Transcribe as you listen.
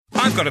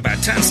I've got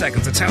about 10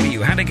 seconds to tell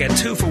you how to get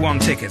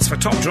 2-for-1 tickets for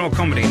Top Draw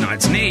comedy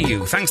nights near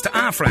you, thanks to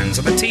our friends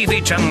at the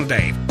TV channel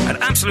Dave at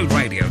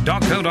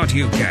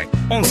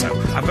absoluteradio.co.uk. Also,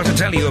 I've got to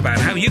tell you about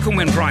how you can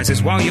win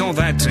prizes while you're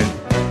there too.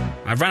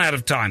 I've run out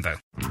of time, though.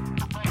 This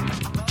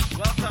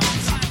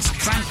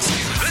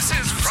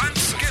is Frank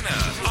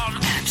Skinner on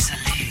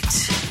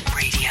Absolute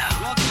Radio.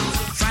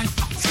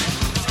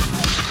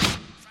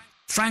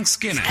 Frank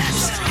Skinner.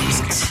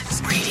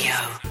 Absolute Radio.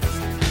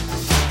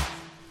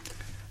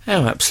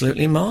 Oh,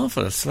 absolutely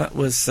marvellous. That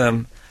was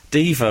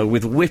Devo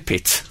with Whip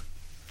It.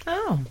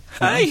 Oh.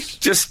 Hey,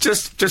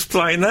 just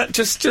playing that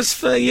just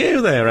for you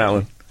there,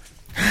 Alan.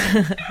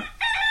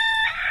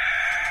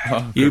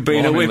 You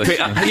being a Whip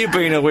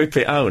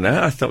It owner,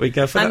 I thought we'd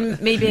go for that.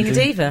 And me being a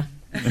diva.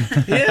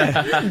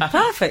 Yeah.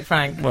 Perfect,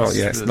 Frank. Well,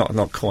 yeah, it's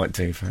not quite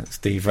Diva, it's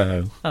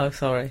Devo. Oh,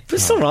 sorry. But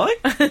it's all right.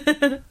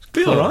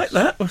 Be all right,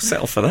 that. We'll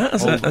settle for that.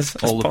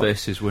 All the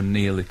bases were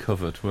nearly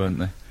covered, weren't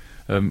they?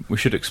 We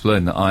should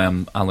explain that I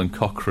am Alan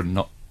Cochrane,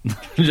 not...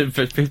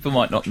 People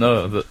might not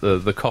know that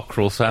the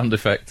cockerel sound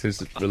effect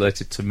is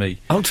related to me.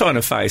 I'm trying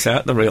to phase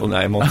out the real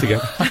name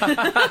altogether.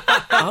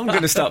 I'm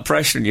going to start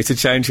pressuring you to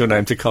change your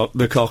name to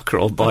the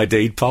Cockerel by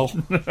deed poll.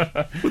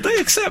 Would they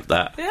accept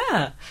that?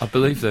 Yeah. I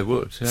believe they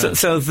would, yeah.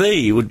 So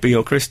the would be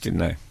your Christian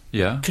name?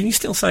 Yeah. Can you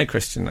still say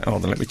Christian?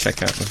 Hold on, let me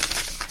check out the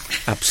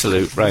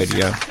Absolute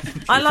Radio.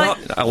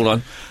 Hold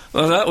on.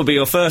 Well, that would be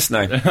your first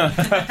name.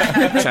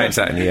 Change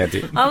that in the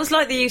edit. I always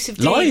like the use of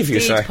Live, you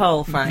say? deed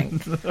poll,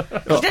 Frank.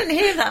 You don't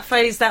hear that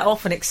phrase that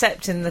often,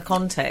 except in the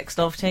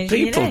context of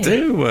changing People your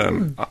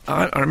name. do.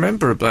 I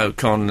remember a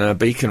bloke on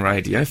Beacon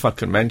Radio, if I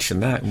can mention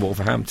that, in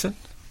Wolverhampton.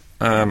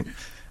 They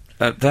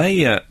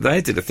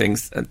did a thing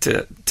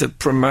to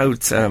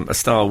promote a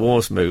Star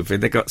Wars movie.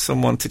 They got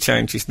someone to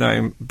change his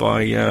name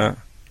by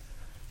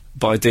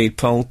deed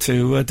poll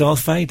to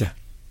Darth Vader.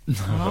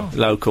 Oh.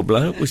 Local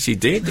bloke, which he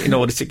did in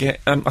order to get.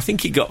 I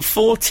think he got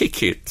 4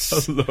 tickets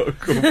to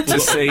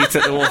see it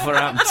at the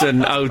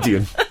Wolverhampton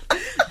Odeon.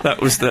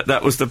 That was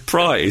the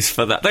prize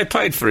for that. They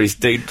paid for his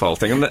deed poll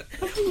thing. And I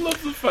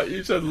love the fact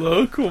you said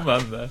local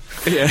man there.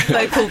 Yeah,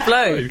 local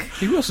bloke.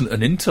 He wasn't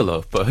an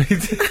interloper.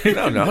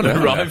 No,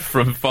 arrived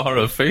from far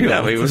afield.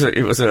 No, he was a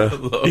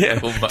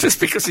local man. Just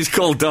because he's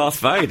called Darth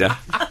Vader.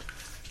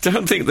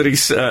 Don't think that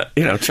he's,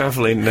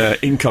 travelling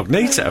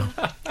incognito.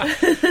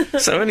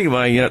 So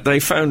anyway, they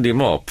phoned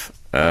him up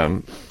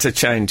to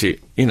change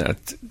it,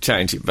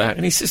 change it back.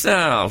 And he says,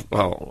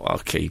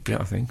 I'll keep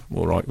it, I think. I'm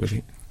all right with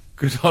it.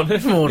 Good on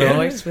him. All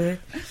right with it.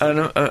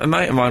 And a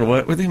mate of mine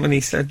worked with him, and he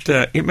said,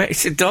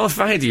 Darth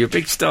Vader, you're a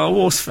big Star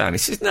Wars fan? He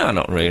says, no,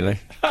 not really.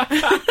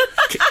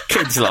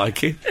 Kids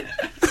like it.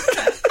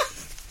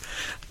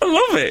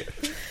 I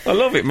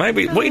love it.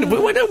 Maybe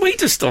why don't we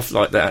do stuff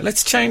like that?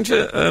 Let's change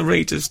a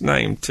reader's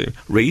name to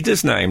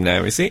reader's name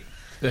now. Is it?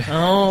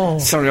 Oh,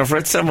 sorry, I've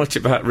read so much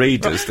about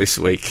readers this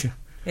week.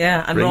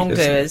 Yeah, and readers,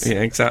 wrongdoers.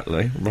 Yeah,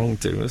 exactly,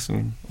 wrongdoers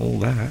and all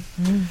that.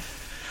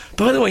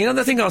 By the way,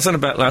 the thing I was on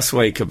about last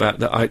week about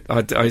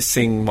that I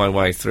sing my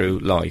way through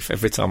life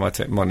every time I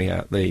take money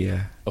out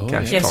the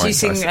cash. Yes, you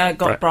sing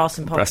got brass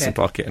and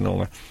pocket and all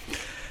that.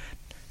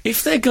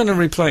 If they're going to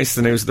replace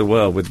the News of the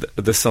World with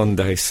the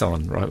Sunday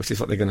Sun, right, which is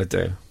what they're going to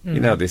do,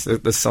 you know this,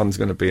 the Sun's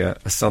going to be a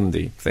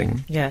Sunday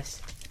thing.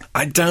 Yes.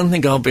 I don't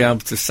think I'll be able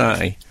to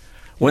say,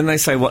 when they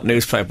say what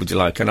newspaper would you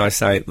like, and I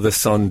say the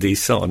Sunday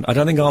Sun, I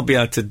don't think I'll be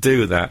able to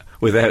do that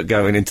without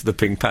going into the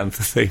Pink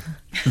Panther theme.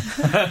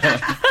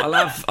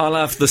 I'll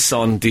have the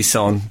Sunday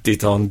Sun,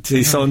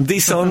 Sunday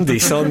Sun.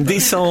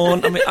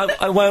 I mean,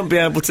 I won't be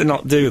able to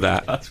not do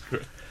that. That's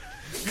great.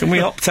 Can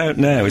we opt out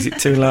now? Is it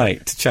too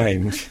late to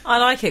change? I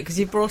like it because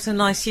you brought a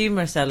nice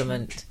humorous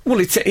element. Well,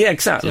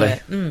 exactly.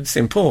 It's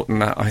important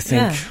that, I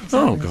think. Yeah, exactly.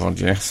 Oh, God,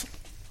 yes.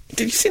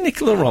 Did you see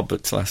Nicola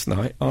Roberts last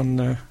night on...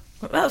 that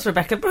was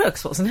Rebecca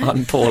Brooks, wasn't it?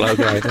 On Paul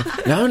O'Grady.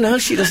 No,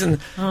 she doesn't...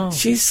 Oh,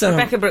 she's...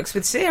 Rebecca Brooks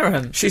with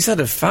serum. She's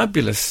had a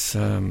fabulous...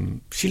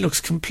 she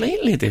looks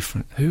completely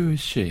different. Who is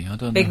she? I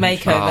don't know. Big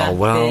makeover. Oh,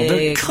 well,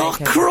 Big the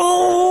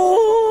cockerel!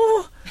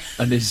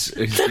 And is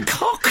the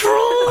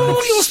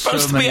cockerel! You're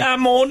supposed to be our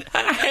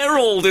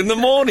herald in the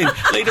morning.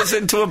 Lead us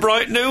into a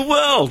bright new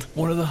world.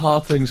 One of the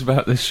hard things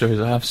about this show is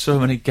I have so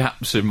many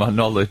gaps in my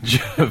knowledge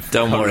of...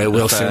 Don't worry,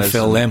 we'll soon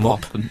fill them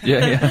up.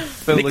 Yeah.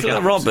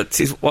 Nicola Roberts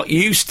is what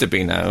used to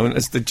be known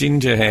as the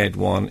ginger-haired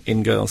one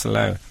in Girls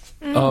Aloud.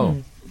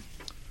 Oh.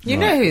 You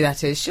know who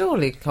that is,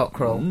 surely,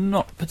 Cockerel?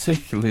 Not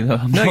particularly, no.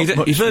 No,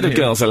 you've heard of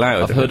Girls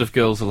Aloud? I've heard of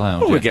Girls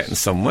Aloud, Well, we're getting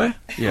somewhere.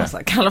 Yeah. That's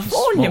like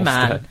California,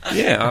 man.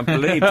 Yeah, I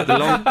believe that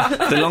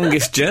the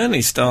longest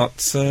journey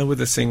starts with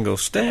a single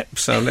step.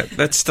 So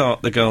let's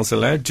start the Girls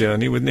Aloud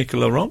journey with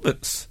Nicola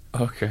Roberts.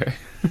 Okay.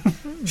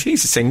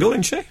 She's single,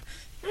 isn't she?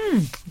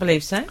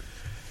 Believe so.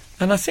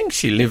 And I think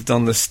she lived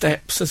on the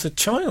steps as a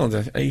child,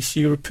 an East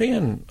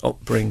European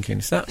upbringing.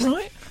 Is that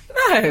right?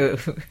 No.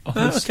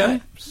 Oh,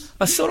 okay.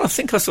 I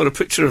think I saw a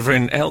picture of her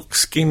in elk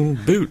skin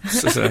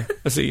boots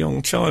as a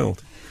young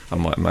child. I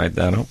might have made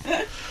that up.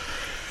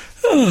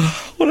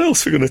 What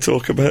else are we going to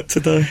talk about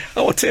today?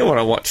 Oh, I'll tell you what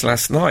I watched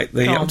last night.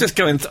 I'm just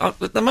going... at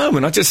the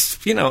moment, I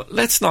just,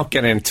 let's not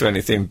get into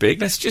anything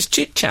big. Let's just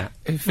chit-chat.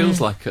 It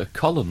feels like a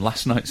column,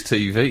 last night's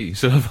TV.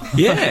 Sort of.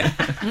 Yeah.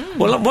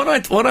 Well,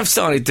 what I've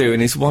started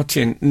doing is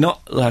watching,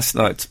 not last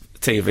night's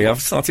TV,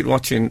 I've started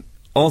watching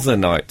other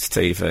nights'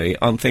 TV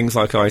on things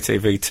like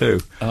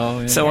ITV2.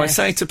 Oh, yeah. So I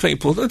say to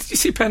people, did you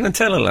see Penn and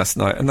Teller last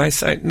night? And they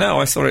say, no,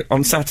 I saw it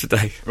on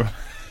Saturday. Right.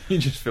 You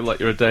just feel like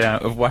you're a day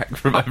out of whack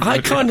from everybody.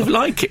 I kind of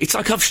like it. It's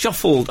like I've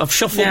shuffled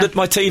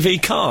my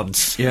TV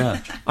cards. Yeah.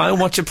 I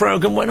watch a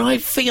programme when I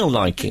feel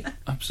like it.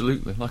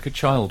 Absolutely. Like a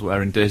child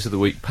wearing Days of the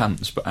Week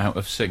pants, but out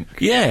of sync.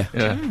 Yeah.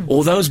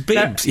 All those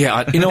bibs.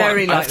 I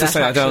have to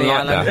say I don't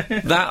like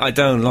that. That I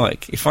don't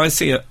like. If I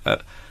see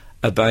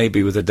a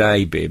baby with a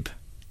day bib,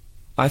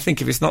 I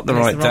think if it's not the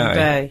right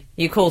day...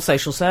 You call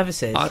social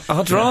services.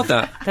 I'd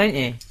rather... Don't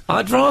you?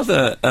 I'd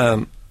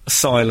rather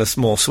Silas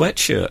Moore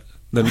sweatshirt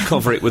than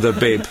cover it with a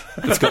bib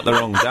that's got the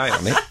wrong day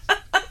on it.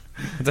 I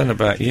don't know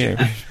about you.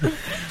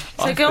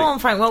 So go on,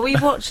 Frank, what were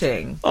you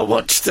watching? I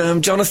watched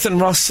Jonathan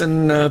Ross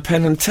and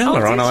Penn and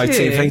Teller on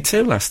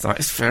ITV2 last night.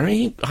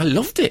 I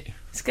loved it.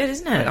 It's good,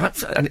 isn't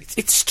it? And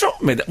it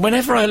struck me that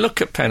whenever I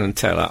look at Penn and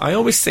Teller, I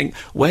always think,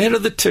 where are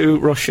the two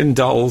Russian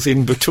dolls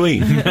in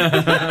between?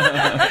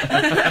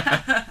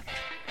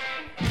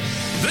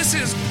 This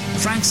is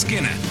Frank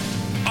Skinner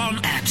on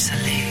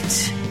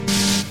Absolute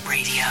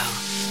Radio.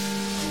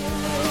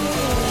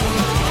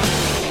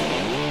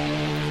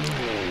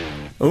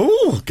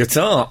 Ooh,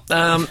 guitar.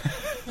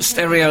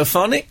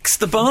 Stereophonics,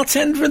 The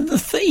Bartender and the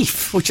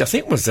Thief, which I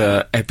think was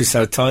an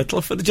episode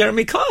title for the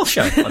Jeremy Kyle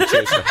show on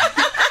Tuesday.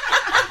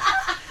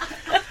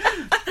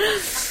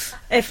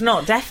 If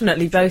not,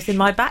 definitely both in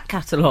my back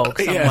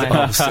catalogue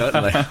somewhere.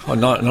 Certainly. Well,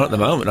 not at the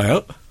moment, I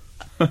hope.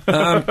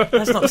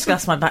 Let's not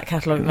discuss my back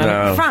catalogue at the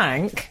moment.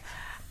 No.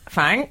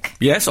 Frank?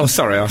 Yes? Oh,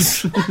 sorry, I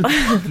was...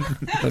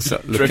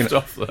 Drift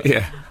off there.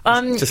 Yeah.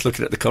 Just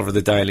looking at the cover of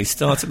the Daily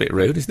Star. It's a bit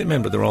rude, isn't it?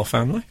 Member of the Royal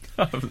Family.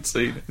 I haven't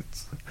seen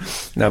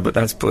it. No, but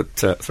that's put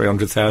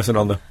 300,000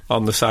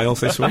 on the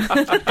sales this week.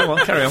 Go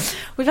on, carry on.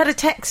 We've had a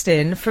text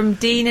in from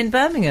Dean in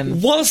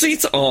Birmingham. Was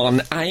it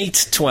on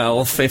 8,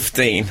 12,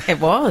 15? It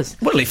was.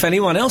 Well, if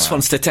anyone else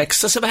wants to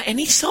text us about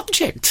any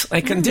subject,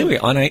 they can do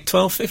it on 8,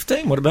 12,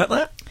 15. What about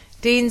that?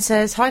 Dean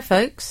says, hi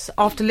folks,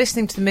 after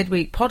listening to the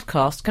midweek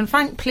podcast, can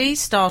Frank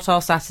please start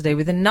our Saturday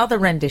with another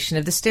rendition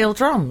of the Steel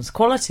Drums?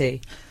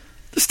 Quality.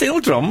 The Steel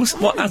Drums?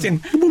 What, as in...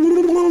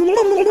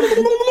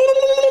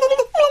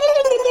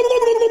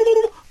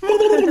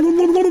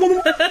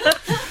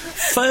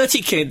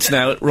 30 kids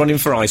now running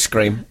for ice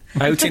cream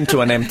out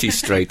into an empty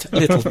street. A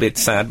little bit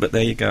sad, but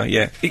there you go,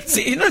 yeah.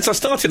 As I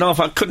started off,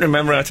 I couldn't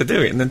remember how to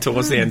do it, and then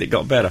towards the end it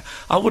got better.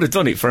 I would have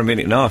done it for a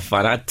minute and a half if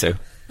I'd had to,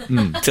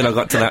 till I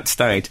got to that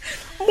stage.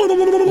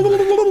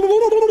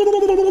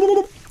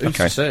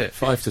 Okay. Say it,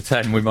 5 to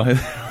 10, we might...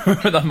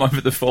 that might be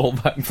the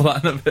fallback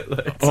plan a bit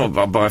later. Oh,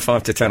 by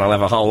 5 to 10 I'll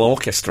have a whole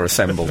orchestra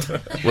assembled.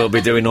 We'll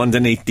be doing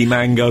Underneath the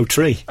Mango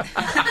Tree.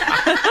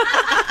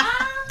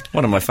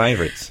 One of my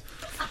favourites.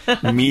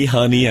 Me,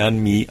 honey,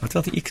 and me. I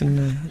don't think you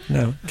can...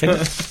 no. Can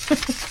you?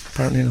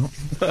 Apparently not.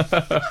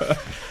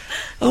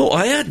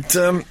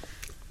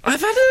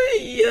 I've had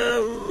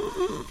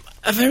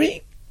a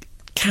very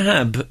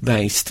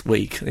cab-based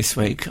week this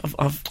week.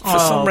 I've for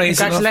some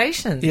reason...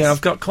 Congratulations.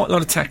 I've got quite a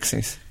lot of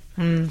taxis.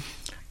 And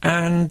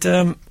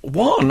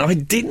one I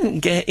didn't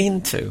get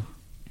into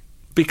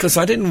because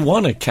I didn't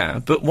want a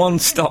cab, but one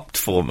stopped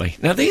for me.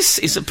 Now, this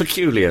is a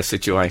peculiar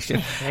situation.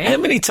 Okay. How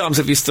many times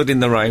have you stood in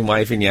the rain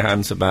waving your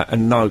hands about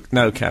and no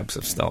cabs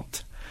have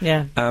stopped?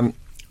 Yeah.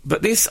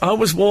 But I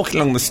was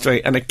walking along the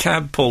street and a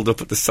cab pulled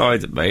up at the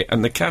side of me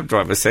and the cab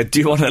driver said,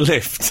 do you want a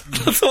lift?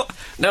 I thought,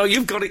 no,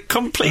 you've got it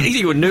completely,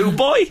 you a new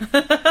boy?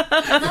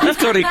 You've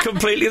got it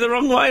completely the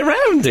wrong way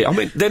around it. I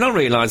mean, then I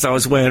realised I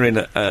was wearing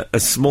a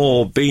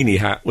small beanie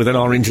hat with an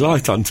orange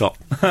light on top.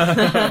 No,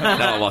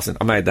 I wasn't.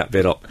 I made that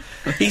bit up.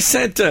 He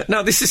said,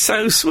 no, this is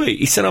so sweet.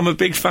 He said, I'm a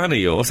big fan of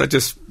yours. I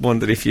just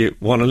wondered if you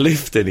want a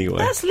lift anyway.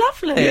 That's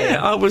lovely.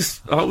 Yeah, I was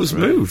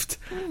moved.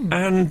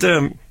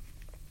 And...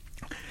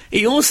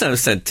 he also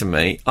said to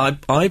me,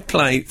 I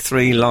play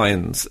Three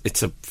Lions.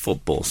 It's a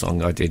football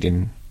song I did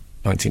in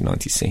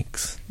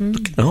 1996.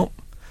 Look it up.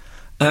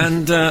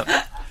 And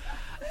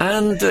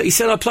he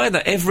said I play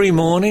that every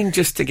morning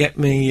just to get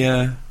me,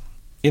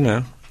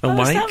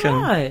 awake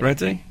and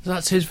ready.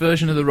 That's his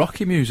version of the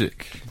Rocky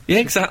music. Yeah,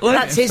 exactly.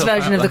 That's his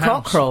version of the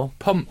cockerel.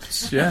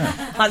 Pumped, yeah.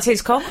 That's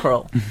his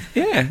cockerel.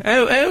 Yeah,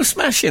 how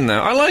smashing though.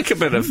 I like a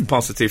bit of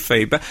positive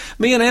feedback.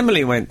 Me and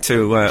Emily went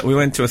to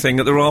a thing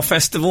at the Royal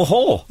Festival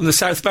Hall on the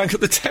south bank of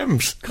the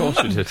Thames. Of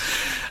course we did.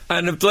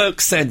 And a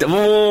bloke said,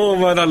 oh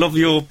man, I love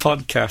your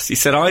podcast. He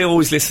said, I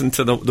always listen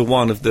to the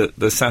one of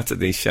the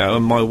Saturday show,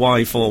 and my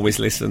wife always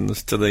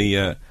listens to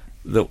the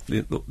Not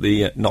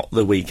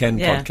the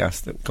Weekend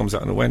podcast that comes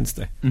out on a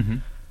Wednesday. Mm-hmm.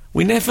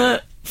 We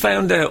never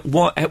found out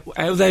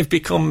how they've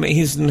become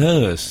his and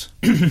hers.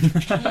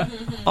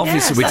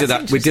 Obviously,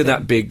 we did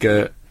that big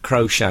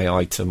crochet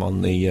item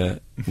on the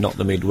Not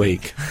the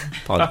Midweek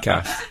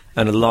podcast,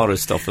 and a lot of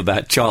stuff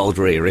about child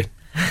rearing,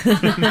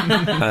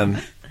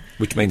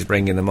 which means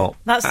bringing them up.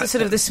 That's the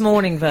sort of This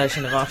Morning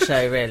version of our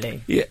show,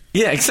 really. Yeah,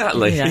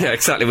 exactly. Yeah. Yeah,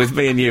 exactly. With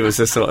me and you as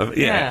a sort of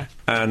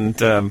and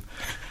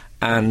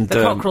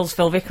the Cockerell's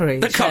Phil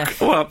Vickery.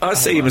 Well, I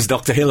see him as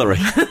Dr. Hillary.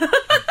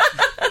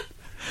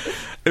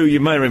 Who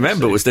you may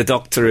remember was the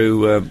doctor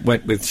who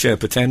went with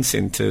Sherpa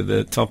Tenzin to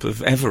the top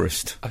of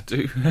Everest. I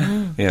do.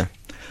 Yeah.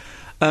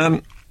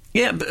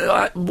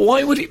 But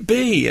why would it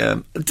be?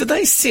 Do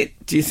they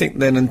sit, do you think,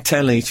 then, and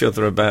tell each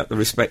other about the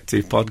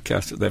respective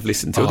podcasts that they've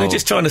listened to? Or are they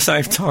just trying to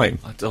save time?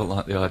 I don't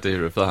like the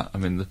idea of that. I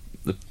mean,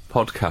 the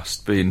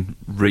podcast being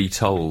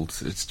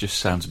retold, it just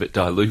sounds a bit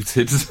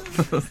diluted.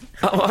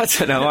 I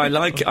don't know. I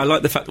like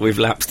the fact that we've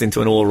lapsed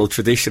into an oral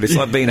tradition. It's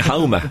like being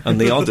Homer and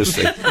the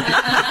Odyssey.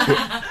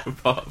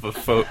 Part of a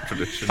folk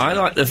tradition. I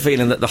like the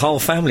feeling that the whole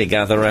family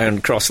gather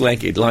around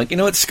cross-legged, like, you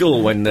know, at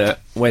school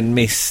when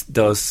Miss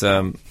does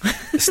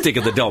Stig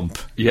of the Dump.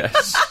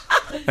 Yes.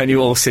 And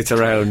you all sit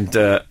around,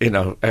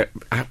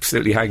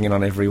 absolutely hanging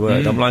on every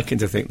word. I'm liking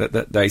to think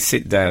that they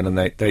sit down and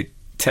they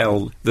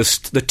tell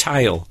the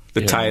tale.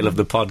 The tale of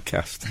the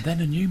podcast. And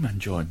then a new man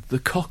joined, the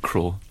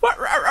cockerel.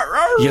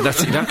 Yeah,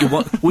 that's exactly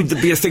what... Would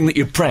there be a thing that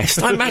you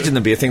pressed? I imagine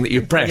there'd be a thing that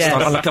you pressed,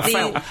 Yes. like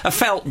a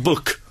felt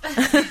book.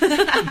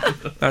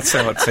 That's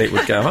how I'd say it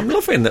would go. I'm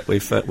loving that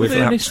we've Were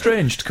they an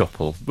estranged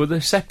couple? Were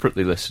they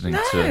separately listening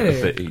to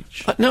a bit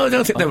each? No, I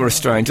don't think they were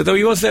estranged, although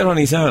he was there on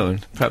his own.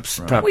 Perhaps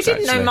We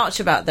didn't know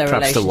much about their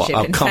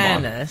relationship, in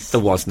fairness.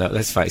 There was no...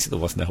 Let's face it, there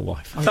was no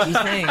wife. Oh, do you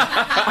think?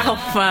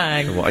 Oh,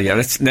 fang. Well,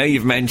 yeah, now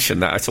you've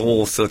mentioned that, it's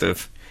all sort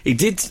of... He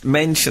did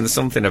mention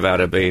something about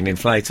her being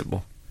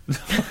inflatable.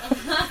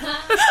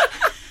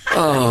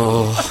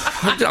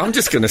 I'm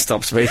just going to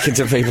stop speaking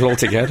to people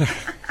altogether.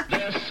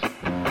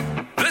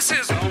 This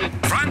is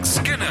Frank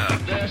Skinner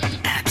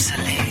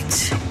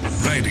Absolute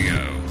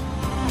Radio.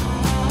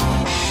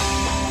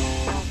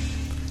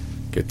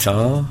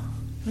 Guitar.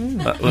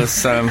 That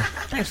was...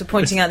 Thanks for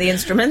pointing out the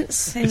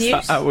instruments in Is use.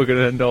 that how we're going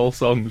to end all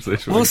songs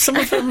this week? Well, some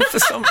of them,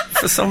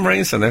 for some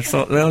reason, they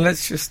thought, well,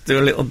 let's just do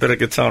a little bit of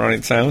guitar on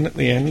its own at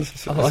the end.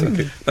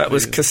 That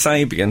was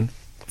Kasabian,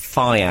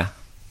 Fire.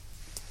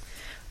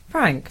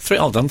 Frank.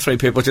 Three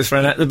people just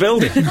ran out of the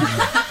building.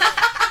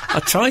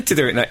 I tried to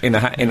do it in a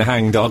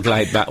hang-dog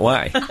laid-back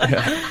way.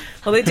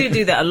 Well, they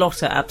do that a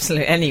lot at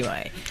Absolute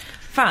anyway.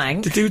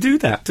 Frank. To do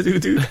that.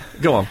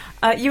 Go on.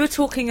 You were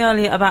talking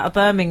earlier about a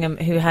Birmingham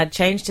who had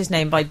changed his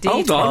name by deed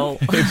Hold on.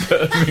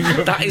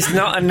 That is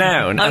not a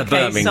noun, a Okay,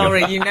 Birmingham.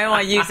 sorry, you know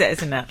I use it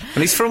as a noun.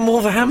 And he's from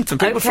Wolverhampton.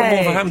 People from Okay.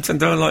 Wolverhampton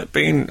don't like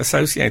being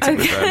associated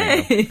with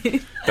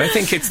Birmingham. They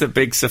think it's the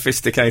big,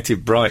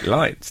 sophisticated, bright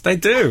lights. They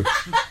do.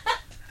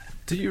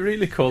 Do you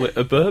really call it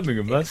a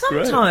Birmingham? That's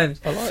Sometimes.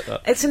 great. I like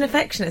that. It's an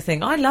affectionate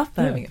thing. I love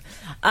Birmingham.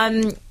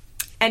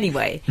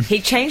 Anyway, he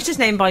changed his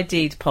name by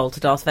deed poll to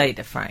Darth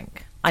Vader,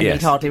 Frank. I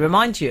Yes. need hardly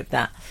remind you of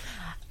that.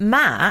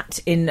 Matt,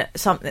 in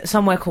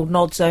somewhere called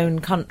Nod's Own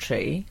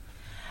Country,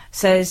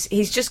 says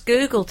he's just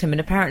Googled him, and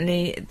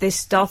apparently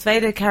this Darth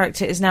Vader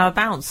character is now a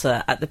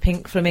bouncer at the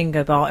Pink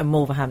Flamingo Bar in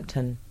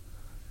Wolverhampton.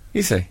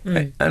 You see?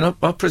 And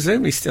I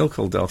presume he's still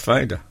called Darth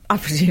Vader. I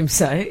presume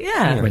so,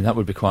 yeah. I mean, that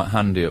would be quite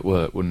handy at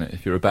work, wouldn't it?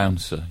 If you're a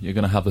bouncer, you're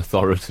going to have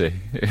authority.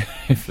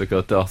 If the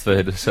god Darth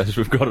Vader says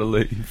we've got to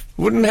leave.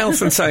 Wouldn't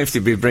health and safety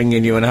be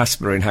bringing you an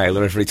asthma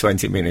inhaler every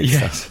 20 minutes?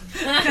 Yes.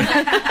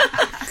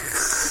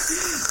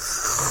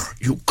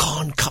 You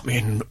can't come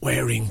in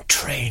wearing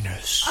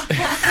trainers.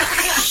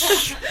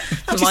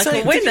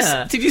 Michael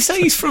Winner. Did you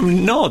say he's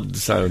from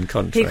Nod's Own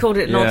Country? He called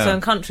it Nod's Yeah. Own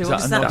Country. Is What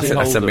that does a that Noddy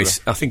mean?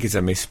 Holder? I think it's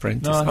a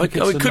misprint. No, I think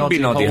it it's a could be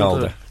Noddy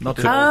Holder.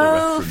 Noddy Holder Oh,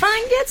 reference.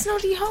 Frank gets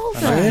Noddy Holder.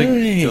 And I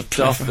Very think the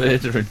Darth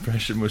Vader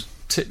impression was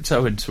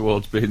tiptoeing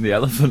towards being the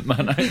Elephant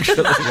Man,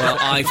 actually. Well,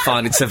 I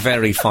find it's a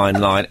very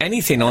fine line.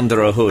 Anything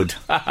under a hood.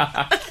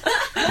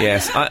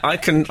 Yes, I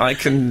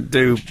can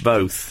do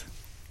both,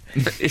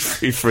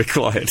 if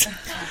required.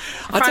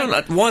 I don't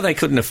know why they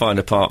couldn't have found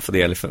a part for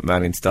the Elephant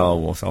Man in Star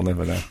Wars. I'll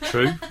never know.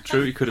 True.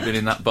 He could have been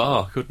in that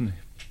bar, couldn't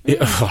he? Yeah,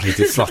 well, he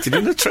did slotted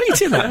in a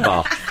treat in that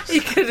bar. He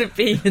could have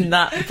been in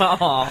that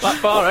bar.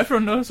 That bar,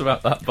 everyone knows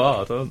about that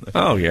bar, don't they?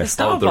 Oh, yes.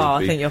 Star there'll Bar,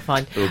 be- I think you'll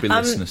find. There will be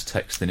listeners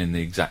texting in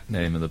the exact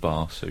name of the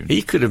bar soon.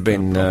 He could have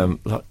been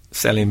like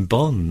selling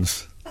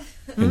bonds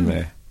in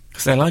there.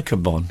 Because they like a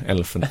bon,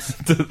 elephants.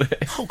 Do they?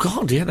 Oh,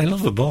 God, yeah, they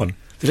love a bon.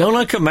 They don't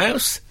like a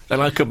mouse, they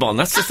like a bon.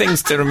 That's the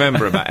things to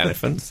remember about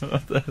elephants.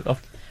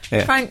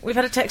 Yeah. Frank, we've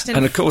had a text in.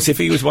 And, of course, if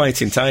he was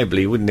waiting table,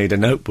 he wouldn't need a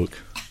notebook.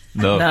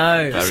 No.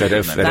 No. So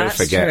they don't That's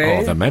forget true.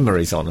 all the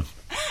memories on them.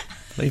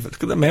 Leave it.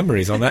 Look at the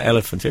memories on that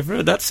elephant. Have you ever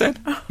heard that said?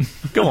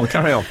 Go on,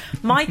 carry on.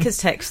 Mike has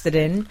texted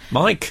in.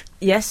 Mike.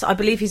 Yes, I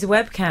believe he's a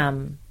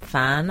webcam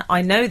fan.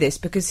 I know this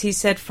because he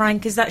said,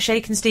 Frank, is that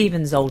Shakin'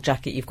 Stevens' old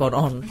jacket you've got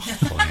on?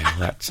 Well,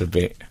 that's a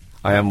bit...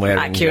 I am wearing...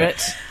 Accurate.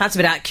 That's a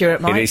bit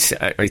accurate, Mike.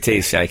 It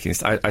is shaking.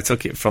 I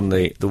took it from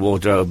the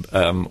wardrobe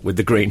with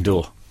the green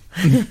door.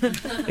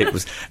 It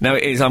was. No,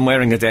 it is. I'm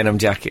wearing a denim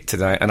jacket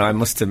today, and I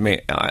must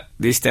admit,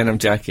 this denim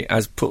jacket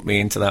has put me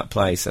into that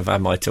place of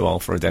am I too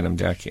old for a denim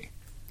jacket?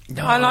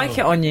 No, I like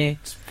it on you.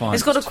 It's fine.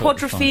 It's got a totally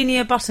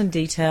quadrophenia button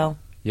detail.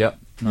 Yep,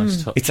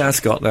 nice touch. It has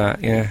got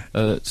that, yeah.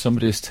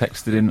 Somebody has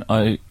texted in,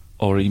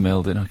 or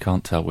emailed in, I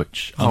can't tell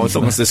which. As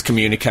long as there's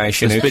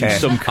communication, There's who been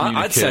cares? some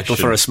I'd settle communication.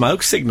 for a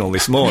smoke signal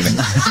this morning.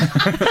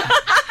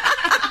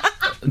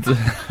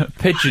 The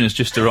pigeon has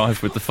just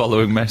arrived with the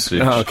following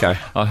message. Oh, okay.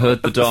 I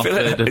heard the Darth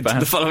Vader The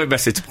bounce. following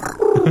message.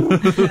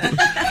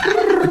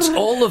 It's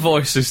all the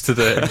voices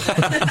today.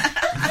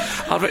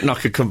 I reckon I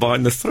could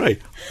combine the three.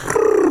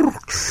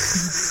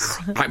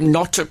 I'm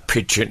not a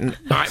pigeon.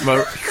 I'm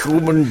a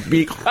human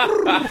being.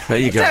 There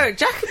you go. Derek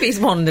Jacobi's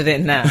wandered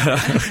in now.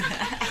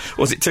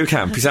 Was it too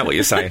camp? Is that what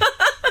you're saying?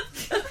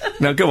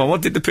 Now, go on.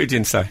 What did the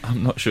pigeon say?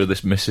 I'm not sure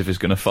this missive is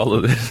going to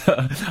follow this.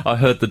 I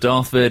heard the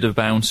Darth Vader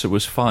bouncer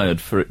was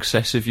fired for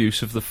excessive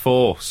use of the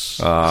Force.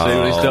 See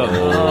what he's done?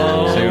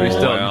 See what he's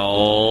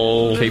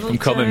done? Keep them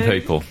coming,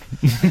 people.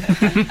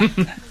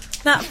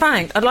 Now,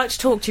 Frank, I'd like to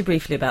talk to you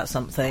briefly about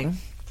something.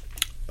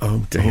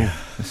 Oh, dear.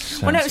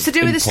 Well, no, it's to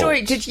do with the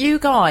story. Did you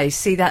guys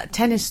see that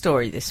tennis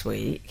story this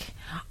week?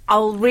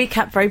 I'll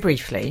recap very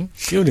briefly.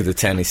 Surely the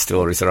tennis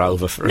stories are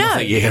over for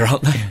another year,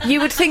 aren't they?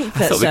 You would think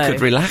that I thought so. we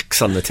could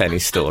relax on the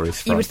tennis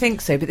stories. You would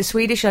think so, but the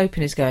Swedish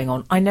Open is going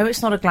on. I know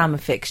it's not a glamour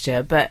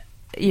fixture, but,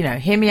 you know,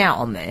 hear me out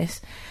on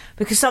this,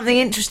 because something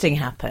interesting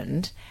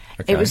happened.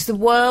 Okay. It was the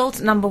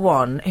world number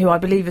one, who I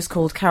believe is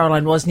called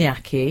Caroline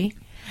Wozniacki,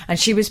 and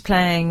she was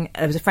playing,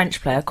 there was a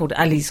French player called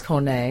Alice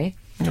Cornet.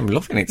 I'm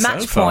loving it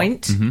Match so far.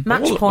 point.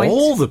 Match point.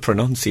 All the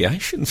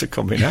pronunciations are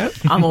coming out.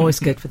 I'm always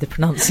good with the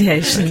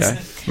pronunciations. Okay.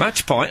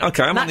 Match point.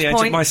 Okay, I'm on the edge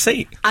of my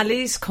seat.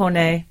 Alice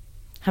Cornet,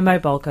 her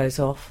mobile goes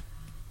off.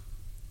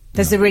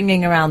 There's the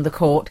ringing around the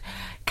court.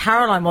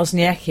 Caroline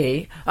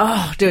Wozniacki,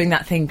 doing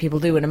that thing people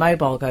do when a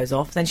mobile goes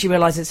off. Then she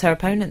realises it's her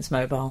opponent's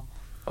mobile.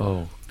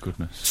 Oh,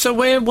 goodness. So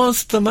where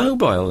was the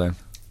mobile then?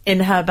 In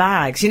her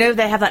bags. You know,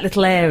 they have that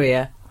little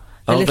area.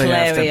 The little they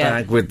have area. the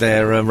bag with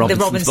their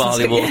Robinson's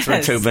barley water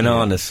and 2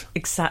 bananas.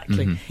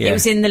 Exactly. Yeah. It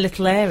was in the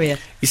little area.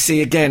 You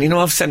see, again,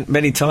 I've said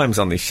many times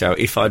on this show,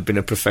 if I'd been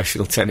a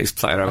professional tennis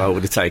player, I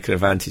would have taken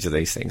advantage of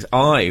these things.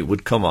 I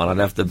would come on, I'd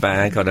have the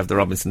bag, I'd have the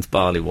Robinson's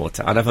barley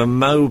water, I'd have a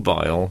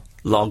mobile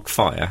log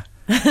fire,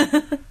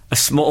 a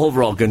small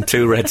rog and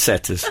 2 red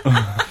setters.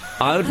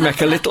 I would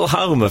make a little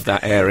home of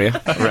that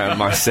area around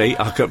my seat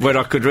where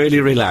I could really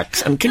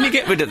relax. And can you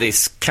get rid of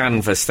this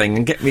canvas thing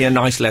and get me a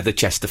nice leather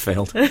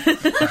Chesterfield?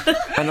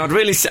 And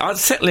I'd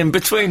settle in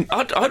between.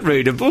 I'd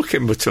read a book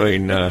in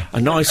between. A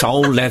nice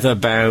old leather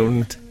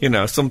bound,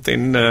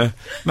 something,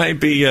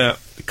 maybe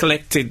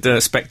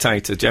collected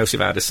Spectator,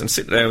 Joseph Addison,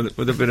 sit there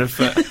with a bit of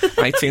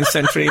 18th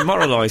century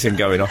moralising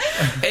going on.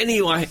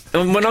 Anyway,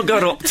 when I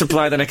got up to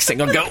play the next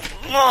thing, I'd go,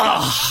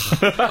 I'd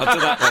do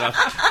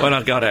that when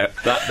I got out.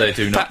 That they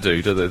do not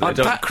do they? They I'd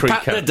don't creak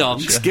pat out. the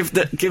dogs, give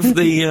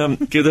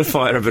the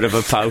fire a bit of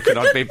a poke, and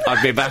I'd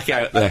be back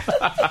out there.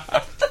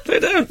 They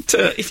don't.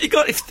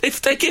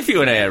 If they give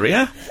you an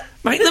area,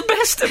 make the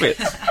best of it.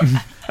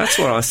 That's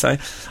what I say.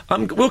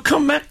 We'll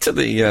come back to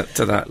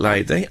that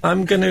lady.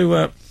 I'm going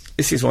to.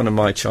 This is one of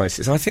my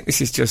choices. I think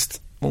this is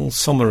just all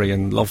summery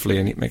and lovely,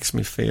 and it makes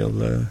me feel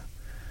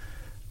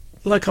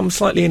like I'm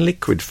slightly in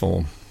liquid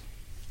form.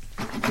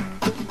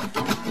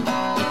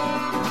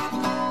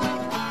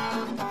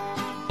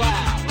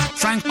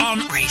 Frank on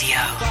radio.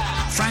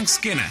 Frank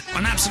Skinner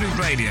on Absolute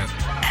Radio.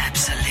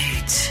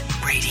 Absolute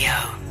Radio.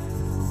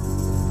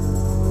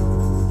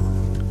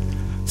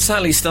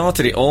 Sally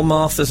started it all,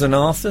 Marthas and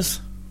Arthurs.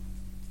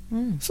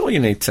 That's all you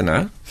need to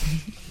know.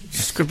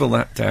 Scribble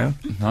that down.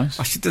 Nice.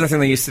 I should do that thing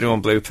they used to do on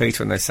Blue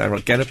Peter when they say,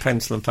 right, get a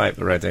pencil and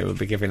paper ready, we'll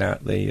be giving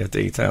out the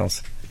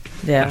details.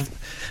 Yeah.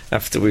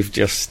 After we've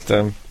just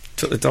took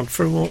the dog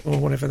for a walk or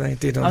whatever they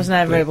did. I was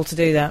never able to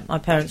do that. My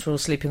parents were all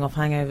sleeping off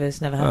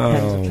hangovers, never had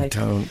pens or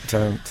paper.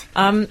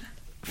 Don't.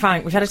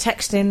 Frank, we've had a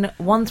text in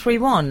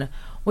 131.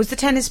 Was the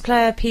tennis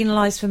player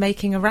penalised for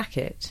making a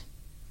racket?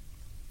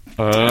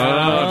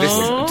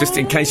 Just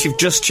in case you've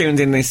just tuned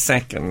in this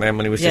second,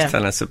 Emily was just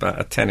telling us about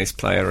a tennis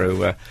player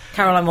who...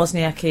 Caroline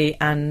Wozniacki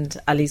and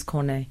Alice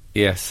Cornet.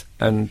 Yes,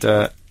 and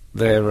they're...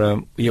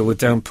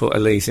 don't put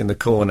Elise in the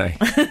corner.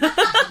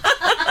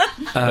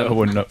 No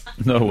one.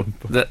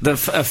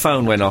 The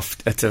phone went off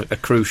at a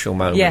crucial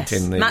moment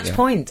in the... match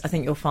point, I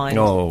think you'll find.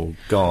 Oh,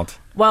 God.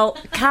 Well,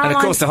 Caroline... And,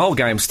 of course, the whole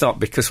game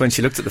stopped because when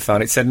she looked at the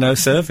phone, it said no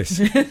service.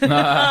 Very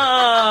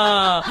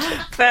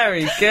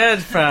good,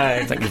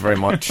 Frank. Thank you very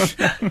much.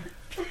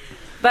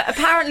 But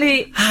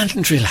apparently...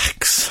 And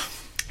relax.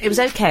 It was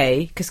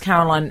okay, because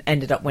Caroline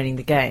ended up winning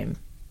the game.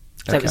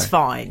 So it was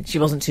fine. She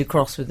wasn't too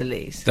cross with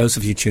Elise. Those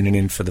of you tuning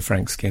in for the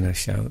Frank Skinner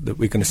show, that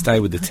we're going to stay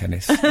with the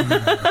tennis.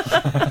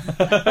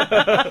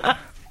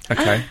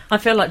 Okay. I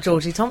feel like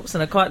Georgie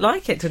Thompson. I quite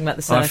like it, talking about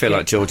the circuit. I feel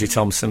like Georgie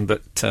Thompson,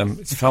 but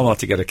it's hard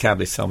to get a cab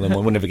this time, and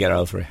we'll never get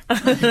over it.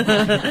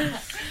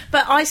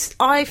 But I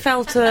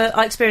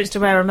experienced a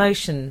rare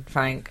emotion,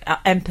 Frank,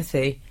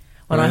 empathy,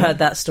 when I heard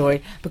that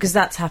story, because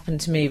that's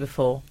happened to me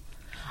before.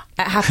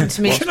 It happened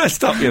to me. Can I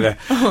stop you there?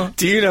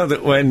 Do you know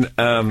that when...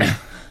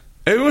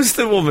 who was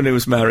the woman who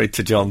was married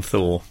to John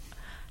Thor?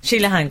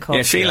 Sheila Hancock.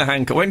 Yeah, Sheila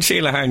Hancock. When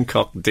Sheila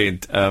Hancock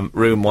did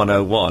Room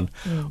 101,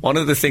 one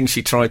of the things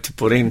she tried to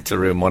put into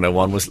Room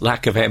 101 was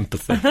lack of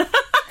empathy. Isn't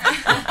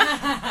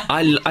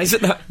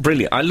that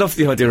brilliant? I love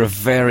the idea of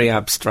very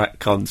abstract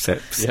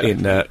concepts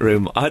in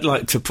Room. I'd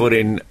like to put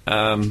in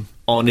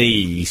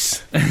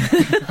unease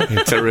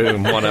into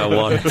Room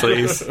 101,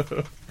 please.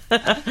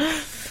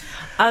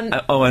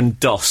 And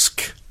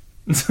dusk.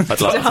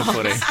 I'd like to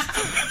put in.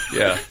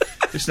 Yeah.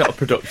 It's not a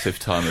productive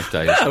time of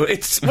day. No,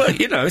 it's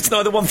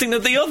neither one thing nor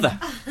the other.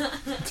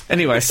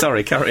 Anyway,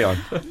 sorry, carry on.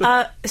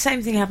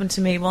 Same thing happened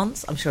to me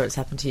once. I'm sure it's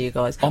happened to you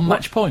guys. On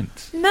Match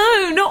Point?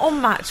 No, not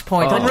on Match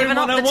Point. I'd given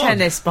up the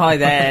tennis by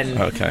then.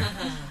 Okay.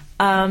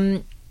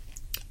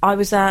 I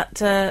was at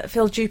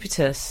Phil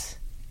Jupiter's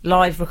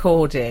live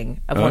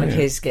recording of one of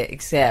his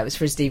gigs. Yeah, it was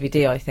for his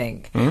DVD, I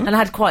think. And I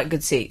had quite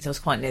good seats. I was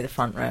quite near the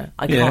front row.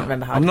 I can't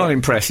remember how. I'm not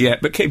impressed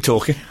yet, but keep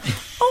talking.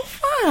 Oh,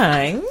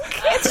 Frank,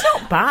 it's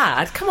not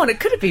bad. Come on,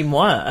 it could have been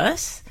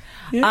worse.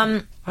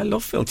 Yeah, I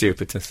love Phil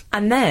Jupiter's.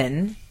 And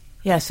then,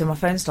 so my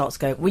phone starts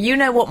going. Well, you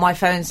know what my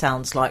phone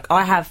sounds like.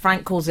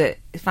 Frank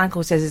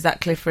says, "Is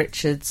that Cliff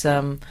Richard's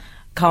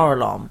car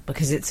alarm?"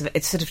 Because it's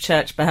sort of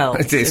church bells.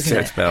 It is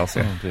church bells.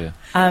 Yeah. Oh dear.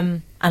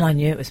 And I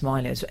knew it was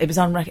mine.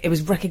 It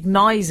was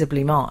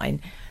recognisably mine.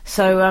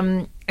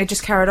 So it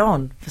just carried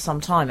on for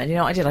some time. And you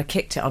know what I did? I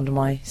kicked it under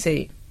my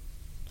seat.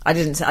 I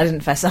didn't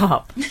fess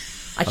up.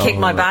 I kicked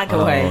my bag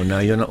away. Oh no,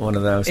 you're not one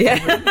of those.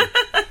 Yeah.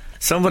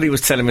 Somebody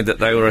was telling me that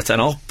they were at an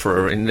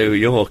opera in New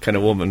York and a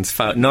woman's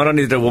phone. Not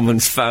only did a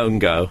woman's phone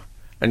go,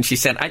 and she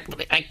said, "I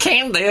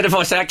can't." The other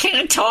voice said, "I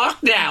can't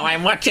talk now.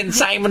 I'm watching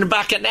Simon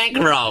Back at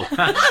Negro."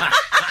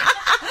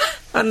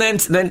 And then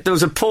there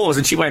was a pause,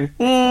 and she went,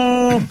 so.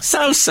 I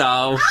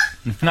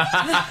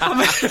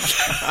mean,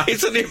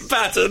 isn't it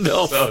bad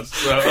enough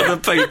for the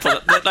people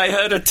that they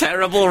heard a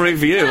terrible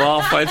review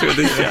halfway through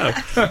the show?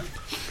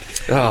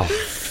 Oh,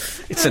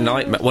 it's a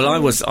nightmare. Well, I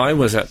was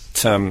at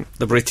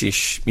the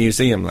British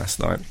Museum last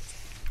night,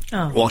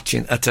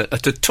 watching at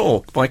a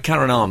talk by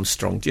Karen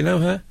Armstrong. Do you know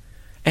her?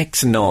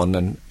 Ex-nun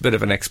and a bit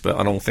of an expert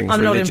on all things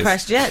religious. I'm not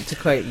impressed yet, to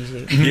quote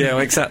you.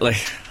 Yeah, exactly.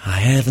 I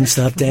haven't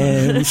stopped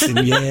dancing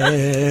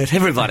yet.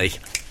 Everybody.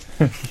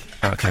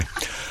 Okay.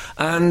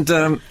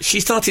 And she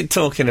started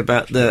talking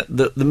about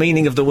the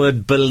meaning of the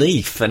word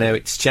belief and how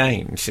it's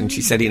changed. And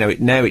she said,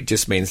 now it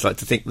just means like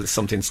to think that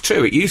something's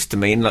true. It used to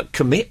mean like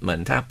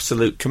commitment,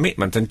 absolute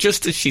commitment. And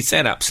just as she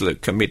said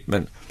absolute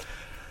commitment,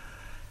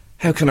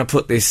 how can I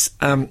put this?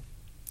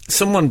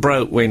 Someone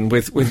broke in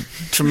with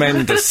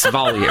tremendous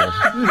volume.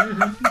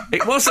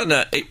 It wasn't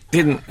a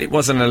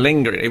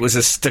lingering. It was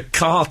a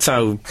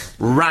staccato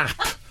rap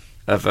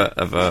of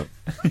a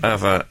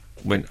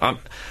win. I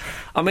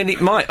mean,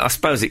 it might. I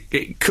suppose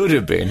it could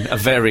have been a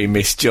very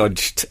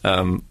misjudged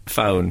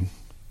phone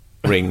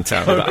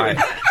ringtone. But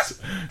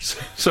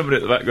somebody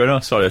at the back going,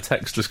 "Oh, sorry, a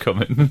text was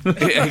coming."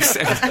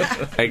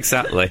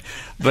 Exactly.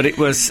 But it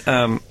was.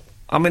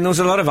 I mean, there was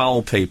a lot of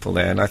old people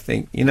there, and I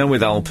think,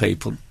 with old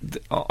people,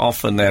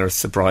 often they're as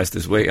surprised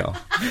as we are.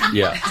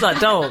 Yeah. It's like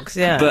dogs,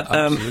 yeah. But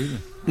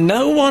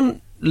no one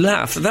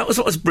laughed. That was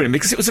what was brilliant,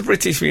 because it was a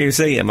British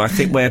museum, I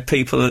think, where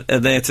people are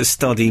there to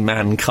study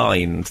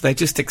mankind. They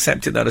just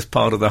accepted that as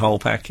part of the whole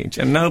package,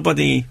 and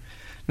nobody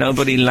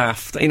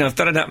laughed. If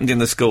that had happened in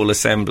the school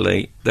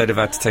assembly, they'd have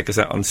had to take us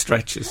out on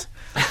stretchers.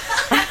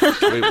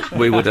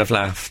 we would have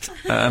laughed.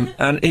 And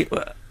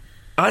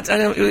I don't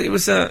know, it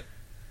was a...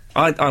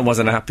 I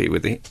wasn't happy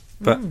with it,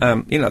 but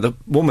the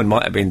woman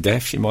might have been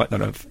deaf. She might not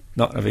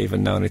have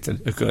even known it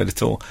had occurred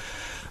at all.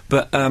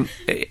 But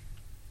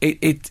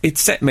it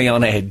set me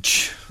on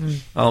edge.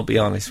 I'll be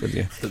honest with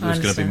you. That there's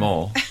going to be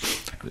more.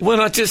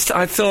 Well, I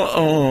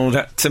thought,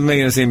 that to me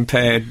has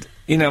impaired.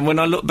 When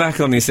I look back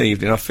on this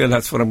evening, I feel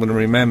that's what I'm going to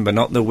remember,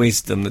 not the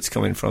wisdom that's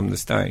coming from the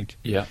stage.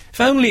 Yeah. If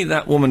only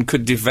that woman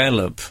could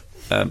develop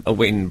a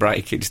wind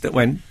breakage that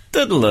went.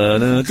 Then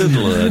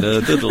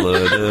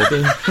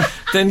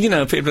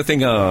people would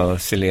think, "Oh,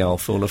 silly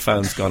old fool, the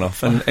phone's gone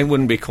off," and it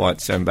wouldn't be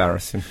quite so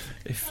embarrassing.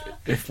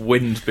 If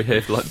wind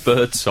behaved like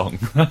birdsong,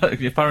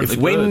 apparently. If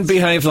wind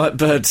behaved like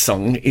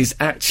birdsong is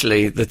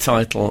actually the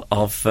title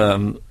of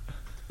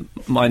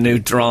my new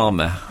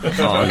drama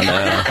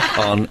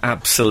on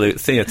Absolute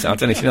Theatre. I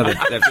don't know if you know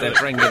they're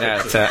bringing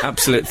out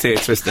Absolute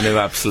Theatre as the new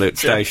Absolute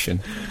Station.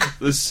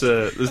 There's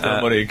no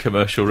money in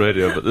commercial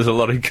radio, but there's a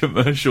lot in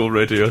commercial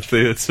radio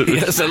theatre. Yeah,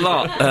 there's a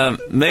lot.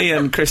 Me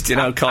and Christian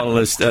O'Connell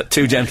as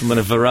Two Gentlemen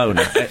of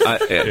Verona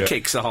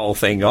kicks the whole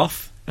thing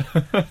off.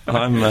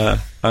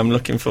 I'm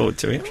looking forward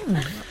to it.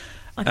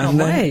 I can't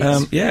wait.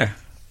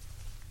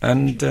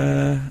 And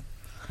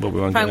we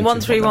won't. Frank,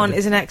 131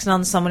 is an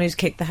ex-nun, someone who's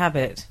kicked the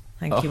habit.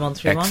 Thank you,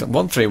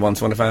 131.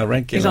 131's one of our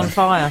regulars. He's on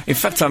fire. In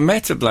fact, I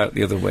met a bloke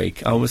the other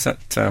week. I was at,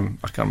 I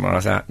can't remember where I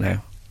was at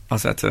now. I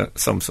was at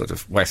some sort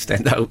of West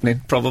End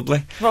opening,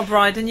 probably. Rob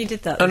Ryden, you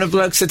did that. And a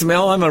bloke said to me,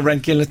 "Oh, I'm a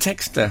regular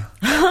texter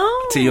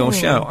to your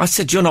show." I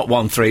said, "You're not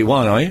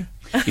 131, are you?"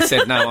 He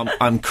said, no,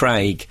 I'm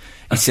Craig.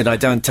 He said, I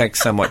don't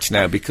text so much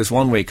now because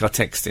one week I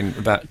texted him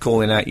about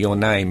calling out your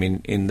name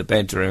in the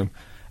bedroom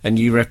and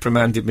you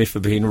reprimanded me for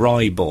being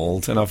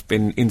ribald and I've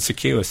been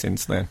insecure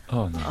since then.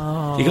 Oh,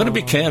 no. You've got to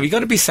be careful. You've got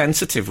to be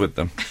sensitive with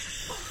them.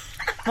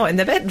 Oh, in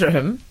the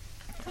bedroom?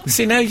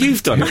 See, now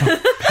you've done it.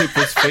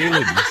 People's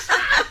feelings.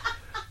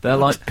 They're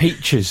like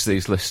peaches,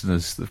 these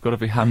listeners. They've got to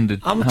be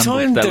handled I'm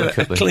trying to do a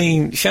delicately.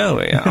 clean show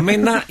here. I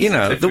mean, that,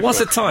 there was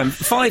a time,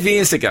 5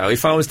 years ago,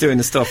 if I was doing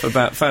the stuff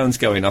about phones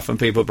going off and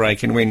people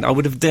breaking wind, I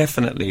would have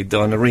definitely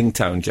done a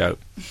ringtone joke.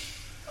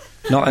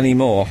 Not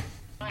anymore.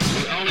 We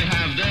only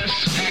have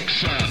this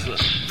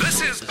excerpt.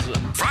 This is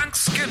Frank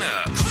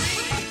Skinner.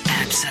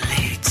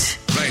 Absolute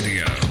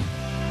Radio.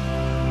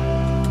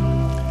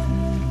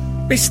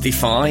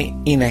 Mystify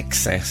in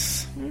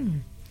excess.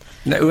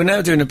 No, we're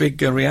now doing a big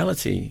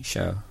reality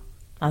show.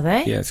 Are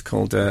they? Yeah, it's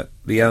called The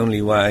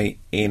Only Way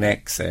in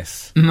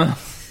Excess. I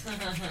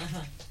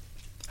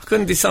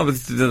couldn't decide whether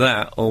to do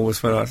that or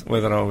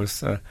whether I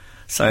was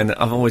saying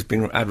that I've always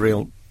had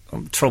real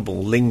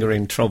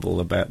lingering trouble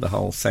about the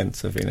whole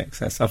sense of in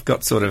excess. I've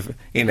got sort of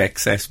in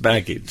excess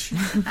baggage.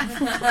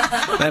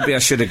 Maybe I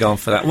should have gone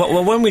for that.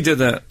 Well, when we do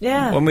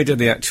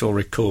the actual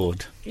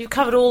record, You've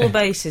covered all the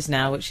bases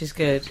now, which is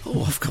good.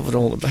 oh, I've covered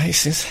all the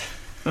bases.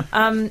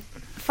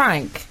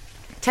 Frank,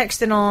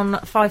 texting on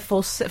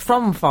 546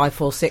 from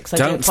 546.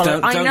 Don't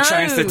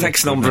change the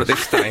text number at this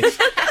stage.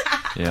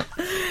 Yeah.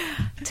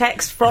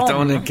 Text from. I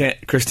don't want to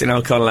get Christian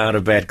O'Connell out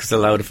of bed because a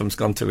load of them's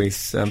gone to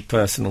his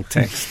personal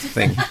text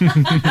thing.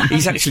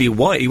 He's actually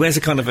white. He wears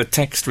a kind of a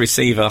text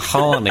receiver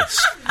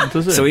harness,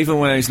 Does it? so even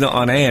when he's not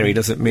on air, he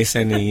doesn't miss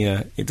any.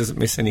 He doesn't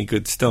miss any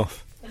good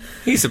stuff.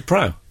 He's a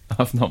pro.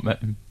 I've not met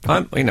him.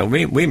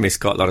 We miss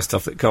quite a lot of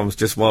stuff that comes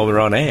just while we're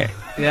on air.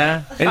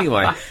 Yeah.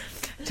 Anyway,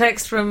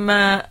 Text from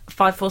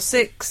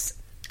 546.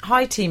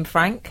 Hi, Team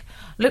Frank.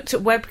 Looked at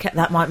webcam.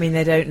 That might mean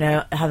they don't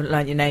know. Haven't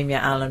learnt your name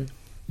yet, Alan.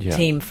 Yeah.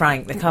 Team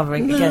Frank. They're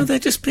covering no, again. they're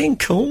just being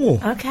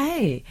cool.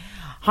 Okay.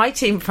 Hi,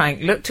 Team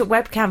Frank. Looked at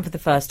webcam for the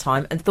first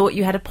time and thought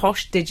you had a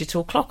posh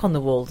digital clock on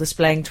the wall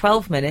displaying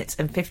 12 minutes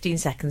and 15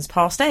 seconds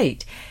past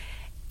 8.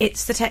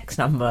 It's the text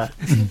number.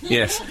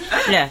 Yes.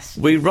 Yes.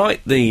 We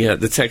write the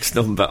text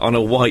number on a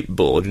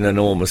whiteboard in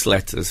enormous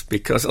letters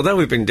because although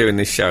we've been doing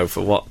this show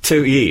for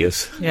 2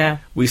 years, Yeah.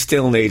 we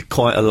still need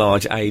quite a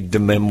large aide de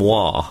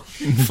memoire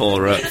for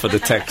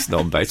the text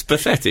number. It's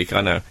pathetic,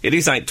 I know. It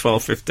is 8,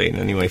 12, 15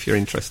 anyway, if you're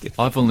interested.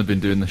 I've only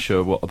been doing the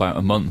show, about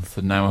a month,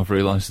 and now I've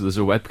realised that there's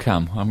a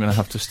webcam. I'm going to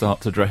have to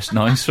start to dress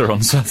nicer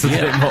on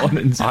Saturday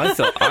mornings.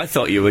 I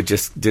thought you were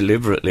just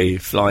deliberately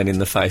flying in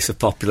the face of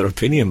popular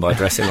opinion by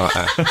dressing like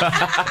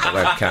that. The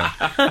webcam.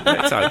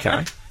 It's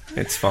okay.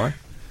 It's fine.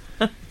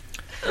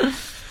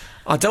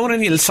 I don't want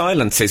any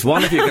silences.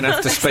 One of you are going to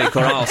have to speak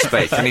or I'll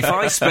speak. And if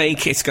I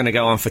speak, it's going to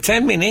go on for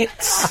 10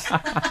 minutes.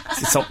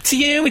 It's up to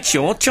you. It's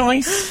your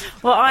choice.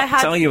 Well, I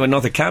had. Tell you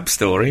another cab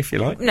story if you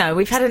like. No,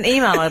 we've had an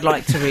email I'd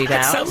like to read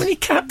out. So many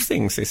cab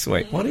things this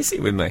week. What is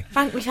it with me?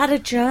 Frank, we've had a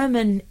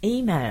German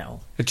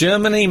email. A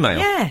German email?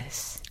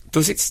 Yes.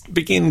 Does it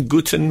begin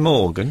Guten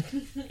Morgen?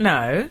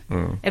 No.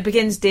 It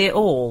begins Dear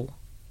All.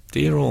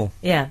 Dear all.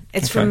 Yeah.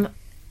 It's Okay. from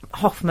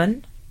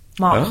Hoffman.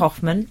 Mark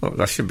Hoffman. Well,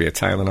 that should be a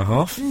tale and a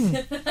half.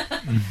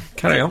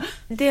 Carry on.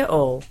 Dear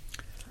All.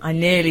 I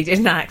nearly did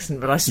an accent,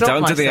 but I stopped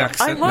Don't myself. do the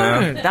accent I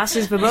won't. now. Das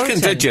ist You verboten. can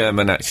do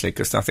German, actually,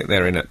 because I think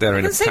they're in a I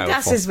can say das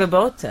powerful... ist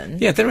verboten.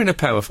 Yeah, they're in a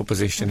powerful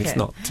position. Okay. It's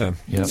not...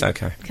 It's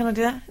okay. Can I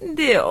do that?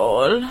 Dear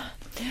All.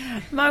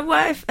 My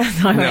wife...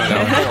 No,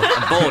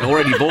 I'm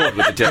already bored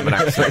with the German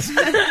accents.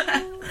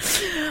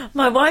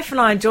 My wife and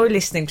I enjoy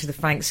listening to the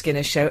Frank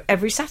Skinner Show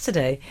every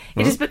Saturday.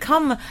 It has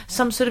become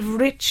some sort of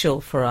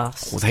ritual for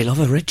us, Well, they love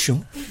a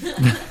ritual.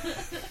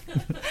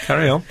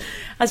 Carry on.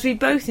 as we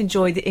both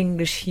enjoy the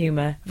English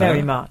humour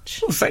very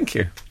much. Well, thank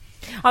you.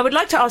 I would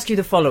like to ask you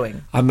the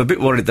following. I'm a bit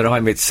worried that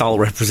I'm its sole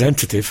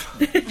representative.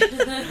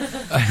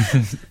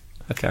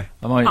 Okay.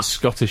 Am I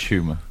Scottish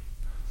humour?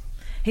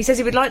 He says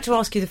he would like to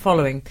ask you the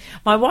following.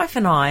 My wife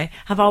and I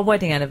have our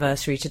wedding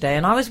anniversary today,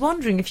 and I was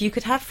wondering if you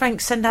could have Frank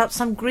send out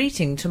some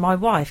greeting to my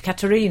wife,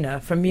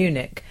 Katerina, from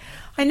Munich.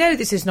 I know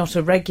this is not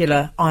a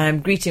regular I am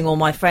greeting all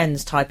my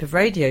friends type of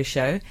radio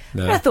show,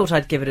 but I thought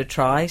I'd give it a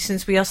try,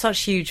 since we are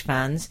such huge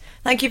fans.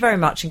 Thank you very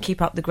much, and keep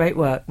up the great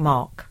work,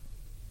 Mark.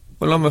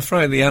 Well, I'm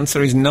afraid the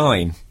answer is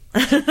 9.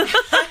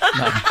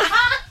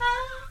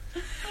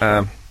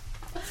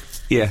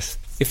 Yes.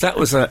 If that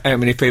was a how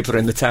many people are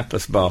in the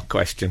tapas bar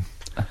question,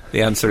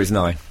 the answer is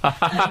 9.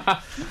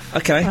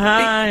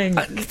 Okay.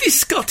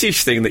 This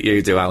Scottish thing that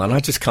you do, Alan, I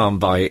just can't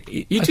buy it.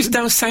 You just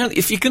don't sound...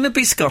 If you're going to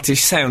be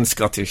Scottish, sound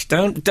Scottish.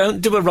 Don't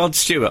do a Rod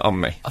Stewart on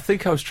me. I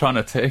think I was trying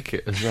to take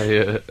it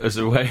as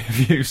a way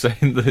of you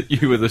saying that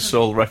you were the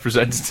sole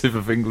representative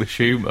of English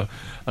humour,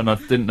 and I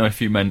didn't know if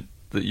you meant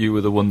that you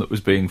were the one that was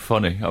being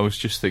funny. I was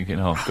just thinking,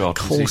 oh, God.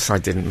 Of course I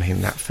didn't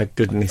mean that, for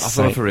goodness I've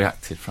sake.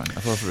 overreacted, Frank.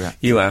 I've overreacted.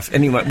 You have.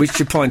 Anyway, we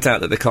should point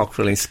out that the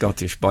Cochrane is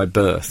Scottish by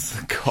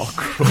birth.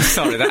 Cochrane.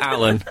 Sorry, that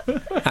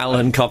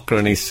Alan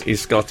Cochrane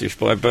is Scottish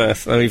by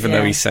birth, even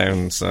though he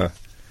sounds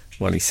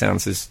Well, he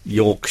sounds as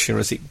Yorkshire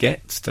as it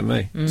gets to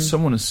me.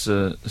 Someone has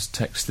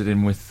texted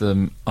in with,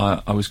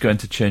 I was going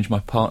to change my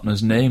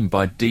partner's name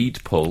by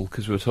deed poll,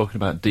 because we were talking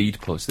about deed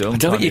poll. It's the only I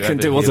don't time think you can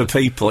do other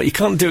people. You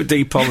can't do a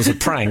deed poll as a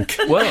prank.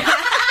 Well,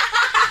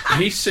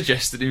 he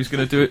suggested he was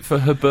going to do it for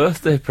her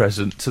birthday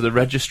present to the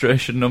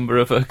registration number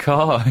of her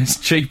car. It's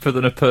cheaper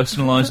than a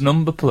personalised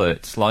number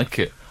plate. Like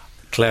it.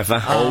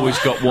 Clever. Always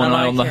got one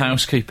eye like on the it.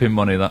 housekeeping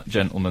money, that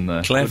gentleman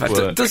there. Clever. Good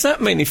work. Does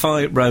that mean if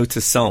I wrote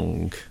a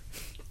song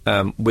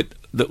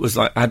that was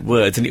like had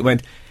words and it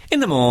went,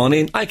 in the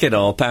morning I get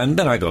up and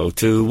then I go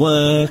to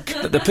work,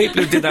 that the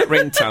people who did that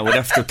ringtone would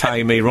have to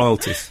pay me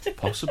royalties?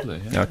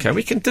 Possibly, yeah. Okay,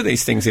 we can do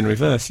these things in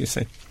reverse, you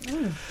see.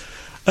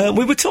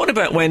 We were talking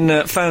about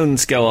when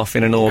phones go off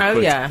in an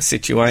awkward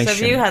situation. So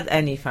have you had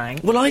any,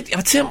 Frank? Well, I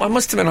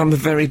must admit I'm a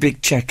very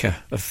big checker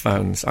of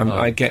phones.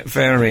 I get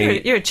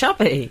very... You're a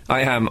chubby.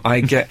 I am.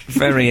 I get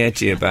very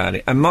edgy about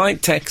it. And my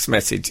text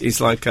message is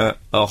like a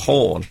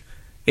horn.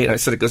 It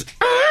sort of goes...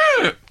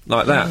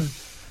 like that.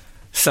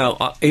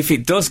 So if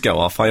it does go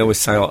off, I always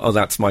say, oh,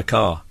 that's my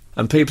car.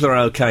 And people are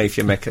okay if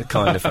you make a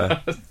kind of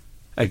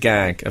a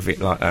gag of it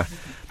like that.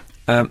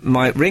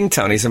 My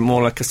ringtone is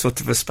more like a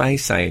sort of a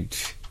space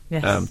age...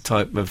 Yes.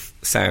 type of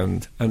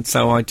sound, and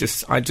so I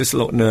just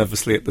look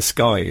nervously at the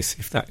skies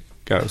if that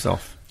goes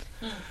off.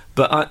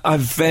 But I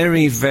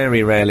very,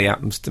 very rarely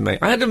happens to me.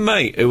 I had a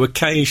mate who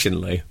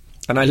occasionally,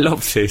 and I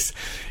loved this,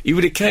 he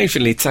would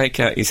occasionally take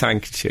out his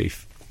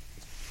handkerchief,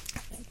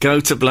 go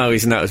to blow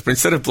his nose, but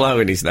instead of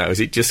blowing his nose,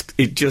 he'd just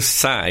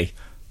say,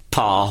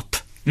 "Pop."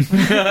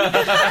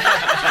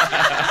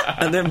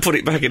 And then put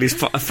it back in his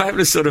pocket. A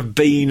fabulous sort of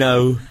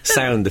Beano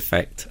sound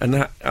effect. And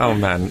that, oh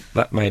man,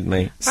 that made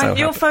me so And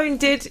your happy. phone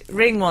did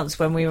ring once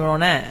when we were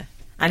on air,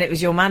 and it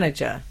was your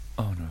manager.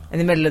 Oh, no. In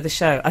the middle of the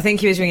show. I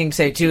think he was ringing to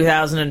say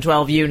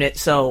 2012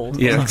 units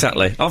sold. Yeah,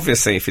 exactly.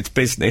 Obviously, if it's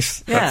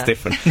business, Yeah. that's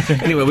different.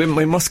 Anyway,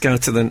 we must go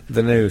to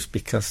the news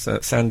because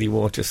Sandy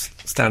Ward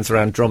just stands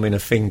around drumming her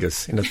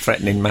fingers in a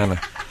threatening manner.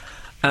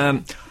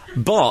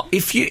 But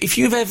if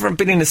you've ever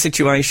been in a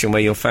situation where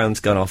your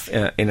phone's gone off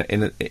in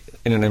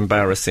an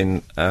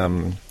embarrassing, I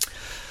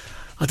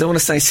don't want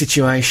to say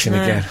situation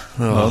again.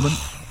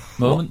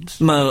 Moment?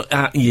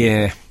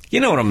 Yeah, you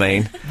know what I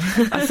mean.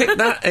 I think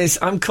that is.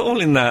 I'm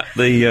calling that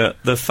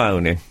the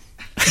phoning.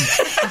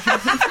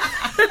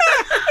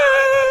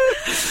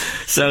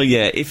 So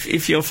yeah,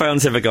 if your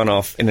phone's ever gone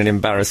off in an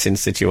embarrassing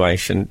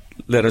situation,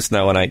 let us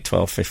know on 8,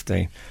 12,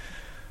 15.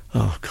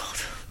 Oh God.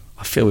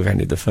 I feel we've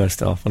ended the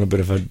first half on a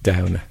bit of a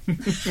downer.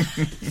 This is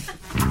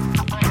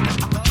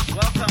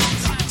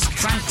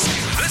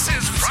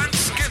Frank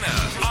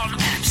Skinner on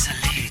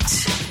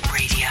Absolute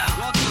Radio.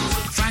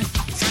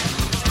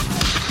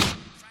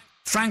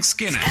 Frank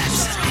Skinner.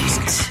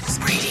 Absolute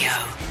Radio.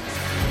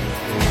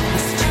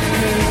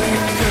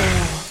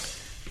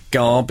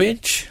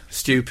 Garbage,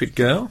 stupid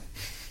girl.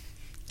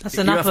 That's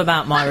enough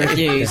about my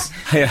reviews.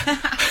 Yeah.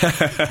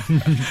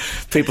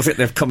 People think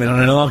they've come in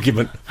on an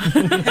argument.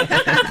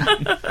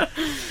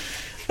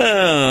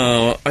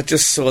 Oh, I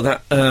just saw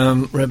that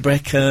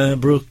Rebecca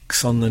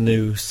Brooks on the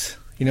news.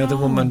 You know, the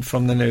woman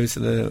from the news,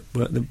 the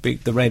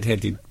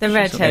red-headed... The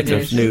red-headed. head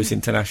of News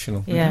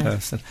International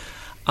person.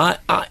 What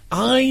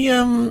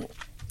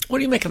do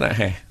you make of that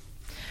hair?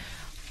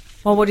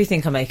 Well, what do you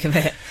think I make of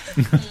it?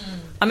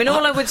 I mean,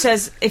 all I would say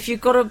is, if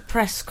you've got a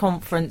press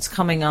conference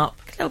coming up,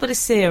 a little bit of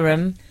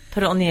serum,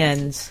 put it on the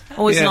ends.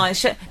 Always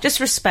nice. Just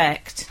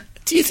respect.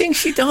 Do you think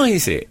she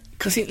dyes it?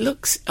 Because it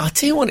looks... I'll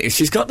tell you what it is.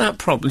 She's got that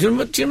problem. Do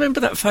you remember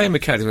that Fame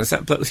Academy? Was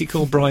that bloke, was he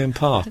called Brian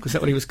Park? Was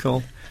that what he was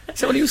called?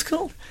 Is that what he was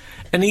called?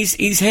 And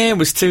his hair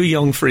was too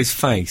young for his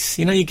face.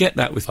 You know, you get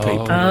that with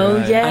people. Oh,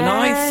 yes. And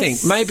I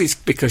think maybe it's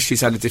because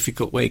she's had a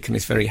difficult week and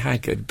is very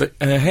haggard, but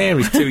her hair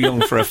is too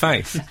young for her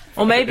face.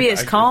 Or maybe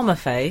it's Karma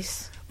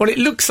face. Well, it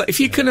looks like, if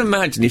you can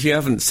imagine, if you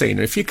haven't seen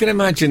her, if you can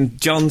imagine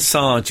John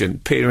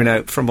Sargent peering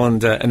out from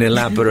under an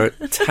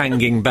elaborate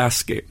hanging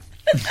basket,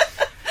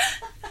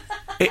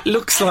 it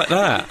looks like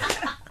that.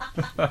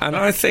 And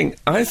I think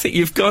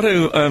you've got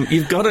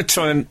to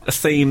try and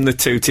theme the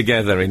two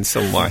together in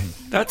some way.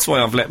 That's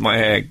why I've let my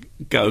hair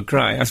go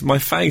grey, as my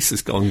face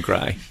has gone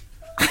grey.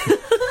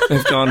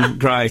 They've gone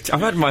grey.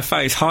 I've had my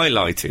face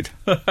highlighted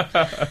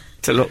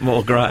to look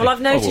more grey. Well,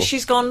 I've noticed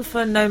she's gone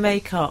for no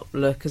makeup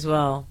look as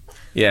well.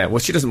 Yeah, well,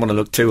 she doesn't want to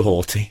look too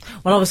haughty.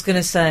 Well, I was going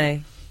to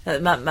say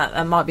that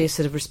might be a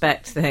sort of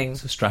respect thing.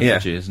 It's a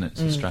strategy, isn't it?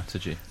 It's a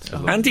strategy.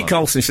 Andy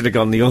Coulson should have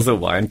gone the other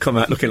way and come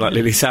out looking like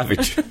Lily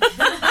Savage.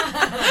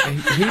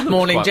 He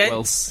Morning, quite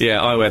gents.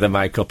 Yeah, I wear the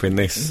makeup in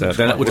this. Then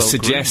that would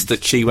suggest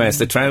that she wears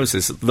the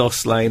trousers,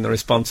 thus laying the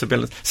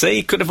responsibility. See,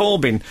 it could have all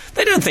been...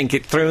 They don't think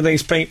it through,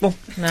 these people.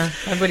 No,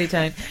 I really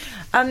don't.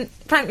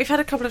 Frank, we've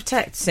had a couple of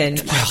texts in.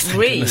 Well, thank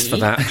goodness for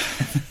that.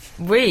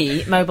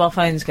 Mobile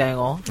phones going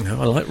off.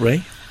 No, I like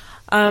Ree.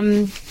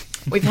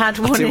 We've had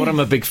one... I'll tell you what, I'm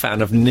a big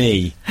fan of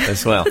Nee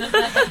as well.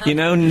 You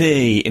know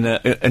Nee in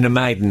a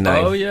maiden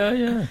name? Oh,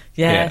 yeah.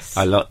 Yes.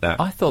 Yeah, I like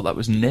that. I thought that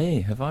was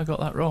Nay. Have I got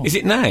that wrong? Is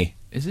it Nee?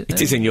 Is it?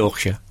 It is in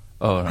Yorkshire.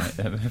 Oh, right.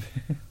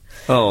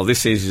 Oh,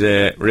 this is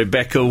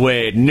Rebecca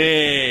Wade.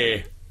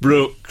 Nee!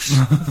 Brooks.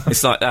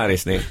 It's like that,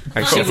 isn't it?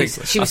 Actually,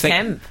 She was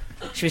Kemp.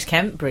 She was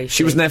Kemp briefly.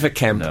 She was never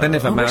Kemp. No. They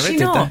never married, was she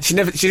did not?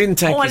 they? She didn't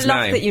take his I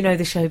love name. that you know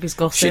the showbiz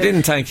gossip. She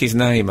didn't take his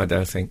name, I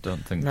don't think.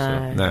 Don't think No.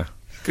 so. No.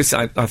 Because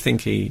I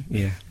think he...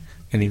 Yeah.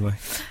 Anyway.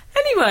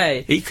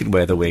 Anyway. He could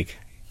wear the wig.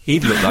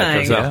 He'd look like her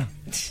as well.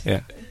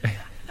 Yeah.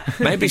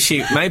 Maybe she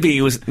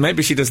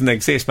doesn't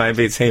exist.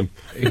 Maybe it's him.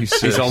 He's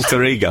His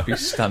alter ego.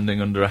 He's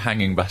standing under a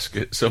hanging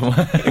basket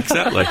somewhere.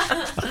 Exactly.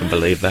 I can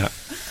believe that.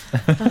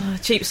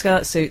 Cheap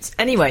skirt suits.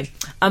 Anyway,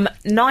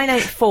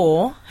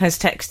 984 has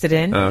texted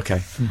in. Oh,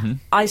 okay.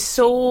 I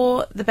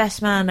saw the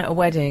best man at a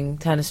wedding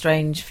turn a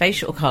strange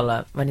facial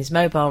colour when his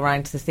mobile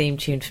rang to the theme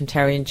tune from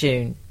Terry and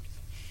June.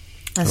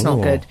 That's not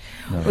Ooh. good.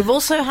 No. We've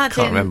also had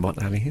Can't in... remember what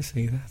that is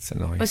either. That's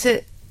annoying. Was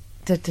it...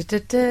 No,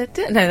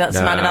 that's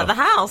the man No. about the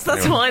house.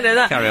 That's why I know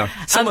that. Carry on.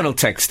 Someone will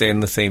text in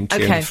the theme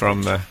tune okay.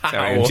 from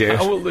Terry and June.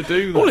 How will they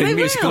do that? All in They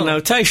musical will.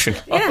 notation.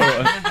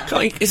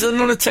 Yeah. Is there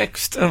not a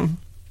text?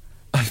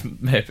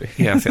 Maybe.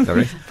 Yeah, I think there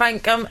is.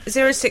 Frank,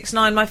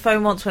 069, my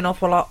phone once went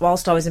off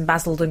whilst I was in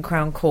Basildon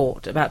Crown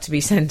Court, about to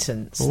be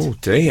sentenced. Oh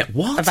dear.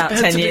 What? About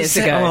 10 to be years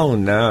said? ago. Oh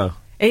no.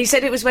 He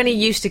said it was when he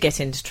used to get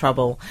into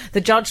trouble.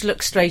 The judge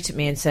looked straight at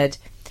me and said,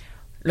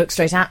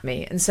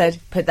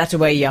 put that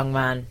away, young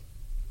man.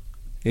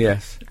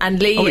 Yes.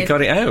 And Lee, We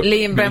got it out.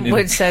 Lee in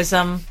Brentwood says,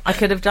 I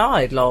could have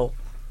died, lol.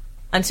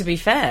 And to be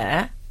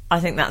fair, I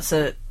think that's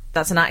an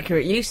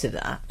accurate use of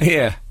that.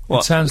 Yeah. It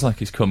What? sounds like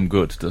he's come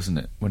good, doesn't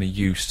it? When he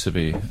used to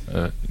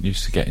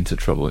get into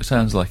trouble, it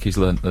sounds like he's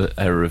learnt the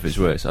error of his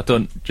ways. I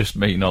don't just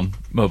mean on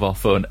mobile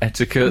phone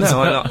etiquette.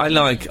 No, I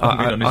like. I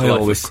mean on his I life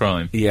always of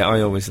crime. Yeah,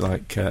 I always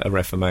like a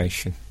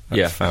reformation. That's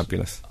Yeah.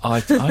 fabulous.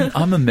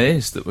 I'm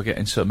amazed that we're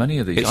getting so many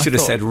of these. It should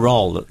have said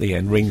 "roll" at the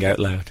end. Ring out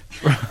loud.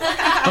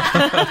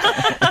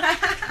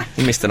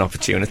 He missed an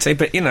opportunity,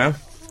 but you know.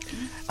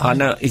 I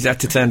know he's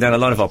had to turn down a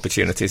lot of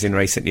opportunities in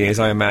recent years,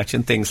 I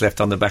imagine. Things left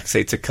on the back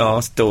seats of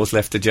cars, doors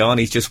left ajar, and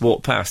he's just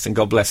walked past, and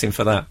God bless him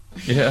for that.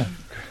 Yeah.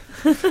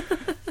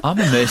 I'm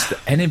amazed that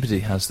anybody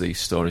has these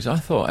stories. I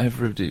thought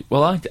everybody...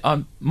 Well,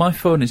 my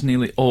phone is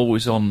nearly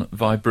always on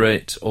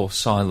vibrate or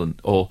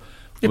silent or...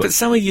 Yeah, but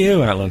so are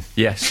you, Alan.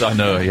 Yes, I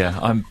know, yeah.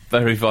 I'm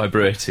very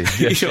vibrating.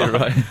 Yes, you're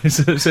right. It's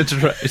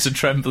a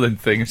trembling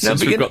thing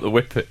since we've got the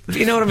whippet.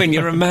 You know what I mean?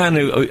 You're a man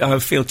who I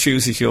feel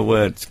chooses your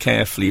words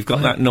carefully. You've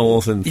got that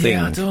northern thing.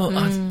 Yeah,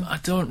 I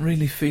don't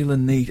really feel a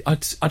need.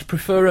 I'd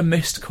prefer a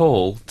missed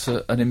call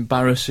to an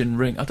embarrassing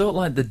ring. I don't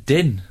like the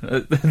din.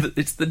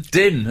 It's the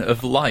din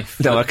of life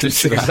No, I that can just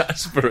see that.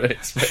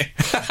 exasperates me.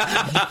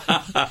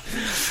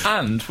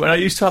 And when I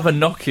used to have a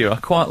Nokia, I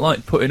quite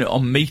liked putting it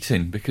on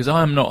meeting because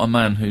I am not a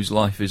man whose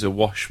life is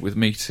awash with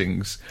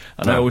meetings,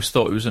 and I always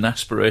thought it was an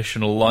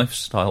aspirational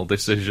lifestyle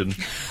decision.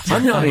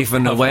 I'm not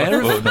even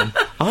aware of it.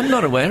 I'm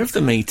not aware of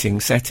the meeting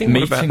setting.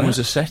 What about Meeting that? was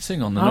a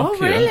setting on the Oh,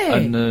 Nokia,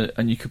 really?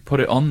 and you could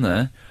put it on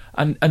there.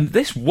 And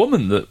this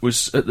woman that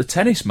was at the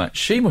tennis match,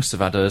 she must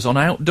have had hers on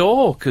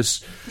outdoor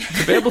because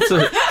to be able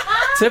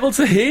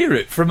to hear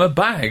it from a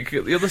bag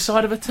at the other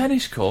side of a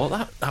tennis court,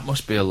 that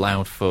must be a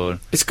loud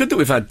phone. It's good that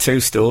we've had two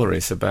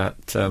stories about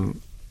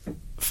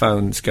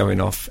phones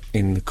going off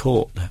in the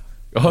court.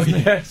 Oh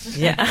yes,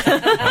 Yeah.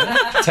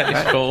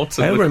 tennis court.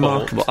 How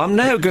remarkable. I'm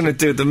now going to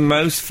do the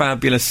most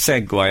fabulous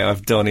segue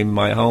I've done in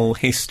my whole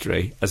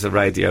history as a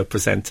radio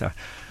presenter.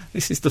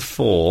 This is the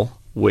 4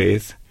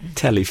 with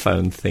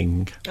telephone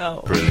thing.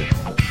 Oh. Brilliant.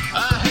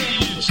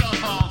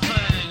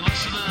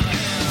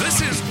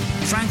 This is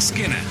Frank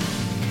Skinner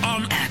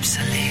on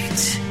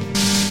Absolute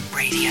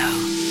Radio.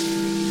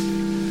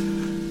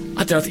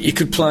 I don't think you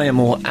could play a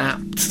more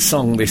apt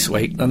song this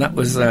week, and that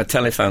was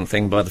Telephone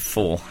Thing by the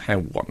 4. How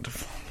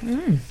wonderful.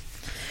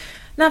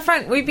 Now,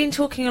 Frank, we've been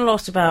talking a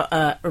lot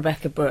about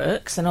Rebecca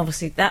Brooks, and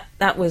obviously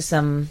that was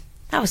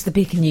the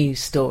big news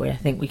story, I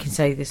think we can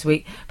say, this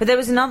week. But there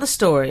was another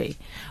story,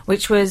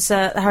 which was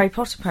the Harry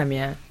Potter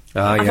premiere.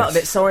 Ah, I yes. felt a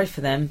bit sorry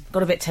for them.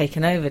 Got a bit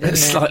taken over, didn't it?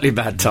 Slightly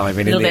bad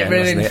timing in Little the bit end,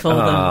 wasn't ruined it? for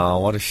them. Oh,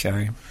 what a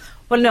shame.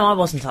 Well, no, I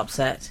wasn't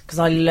upset, because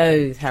I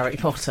loathe Harry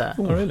Potter.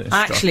 Oh, really?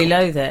 I actually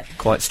loathe it.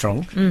 Quite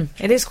strong.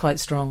 It is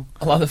quite strong.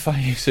 I like the fact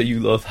you say you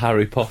love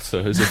Harry Potter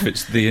as if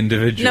it's the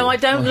individual. No, I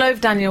don't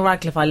loathe Daniel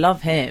Radcliffe. I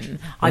love him.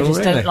 I Oh, just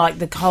really? don't like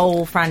the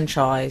whole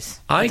franchise.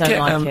 I don't get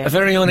like it.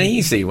 very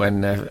uneasy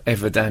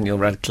whenever Daniel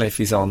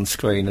Radcliffe is on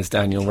screen as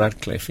Daniel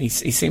Radcliffe. He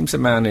seems a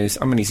man who's...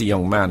 I mean, he's a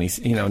young man. He's,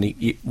 you know, and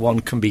one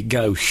can be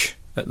gauche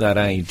at that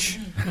age.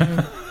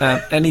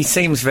 And he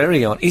seems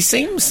very on... He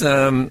seems...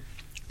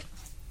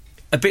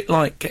 a bit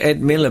like Ed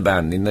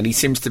Miliband in that he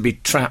seems to be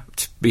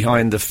trapped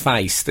behind a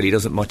face that he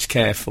doesn't much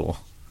care for.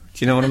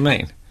 Do you know what I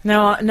mean?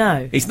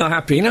 No. He's not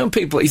happy. You know,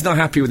 he's not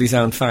happy with his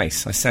own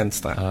face. I sense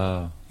that.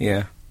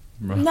 Yeah.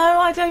 No,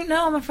 I don't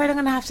know. I'm afraid I'm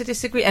going to have to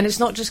disagree. And it's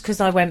not just because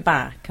I went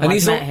back and And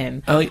I've met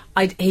him.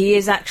 He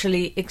is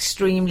actually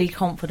extremely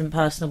confident,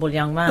 personable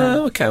young man.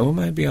 Oh, okay. Well,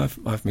 maybe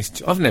I've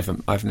missed. I've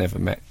never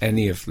met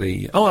any of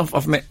the. Oh,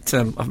 I've met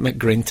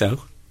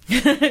Grinto.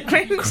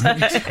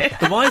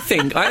 Grinto. Well, I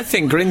think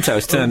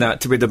Grinto's turned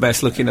out to be the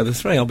best looking of the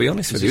three, I'll be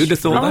honest with you. Who'd have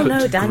thought Oh that?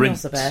 no, Daniel's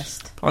Grint. the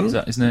best. Pardon? Is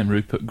that his name,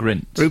 Rupert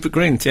Grint? Rupert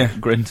Grint, yeah.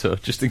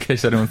 Grinto, just in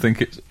case anyone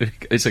think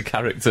it's a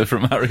character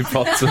from Harry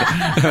Potter.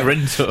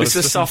 Grinto. It's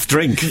a soft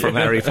drink from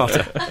Harry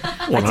Potter.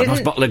 One nice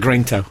didn't- bottle of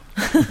Grinto.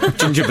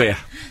 Ginger beer.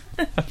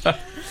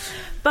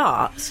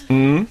 But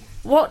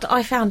what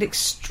I found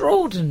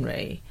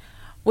extraordinary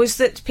was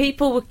that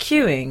people were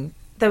queuing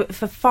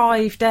for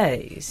 5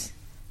 days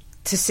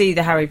to see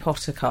the Harry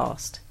Potter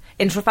cast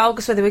in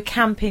Trafalgar Square. They were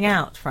camping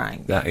out,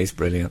 Frank. That is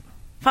brilliant.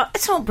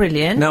 It's not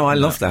brilliant. No, I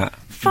love that.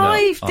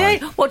 5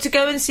 days. What, to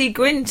go and see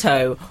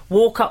Grinto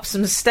walk up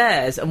some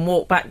stairs and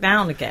walk back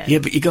down again? Yeah,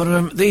 but you got to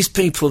remember, these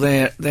people,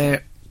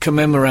 they're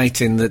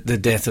commemorating the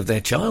death of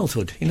their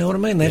childhood. You know what I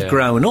mean? They've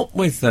grown up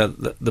with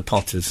the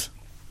Potters.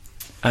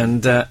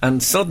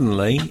 And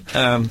suddenly...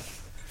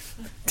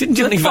 didn't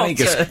Johnny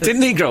Vegas...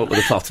 Didn't he grow up with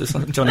the Potters?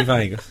 Like Johnny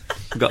Vegas.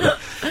 Got that.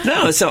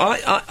 No, so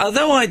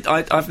although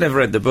I've never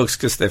read the books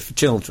because they're for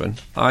children,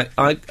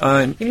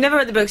 I'm... You've never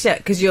read the books yet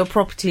because you're a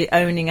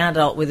property-owning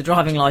adult with a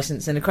driving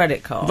licence and a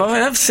credit card. But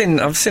I've seen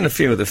a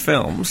few of the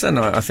films, and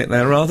I think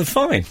they're rather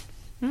fine.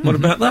 What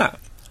about that?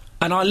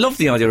 And I love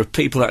the idea of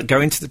people that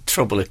go into the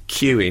trouble of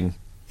queuing.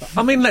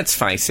 I mean, let's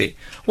face it,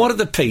 what are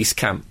the peace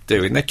camp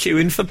doing? They're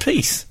queuing for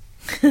peace.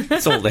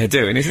 That's all they're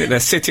doing, isn't it? They're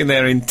sitting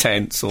there in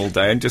tents all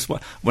day, and just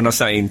when I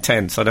say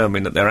intense, I don't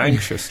mean that they're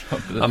anxious.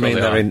 I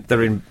mean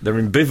they're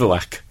in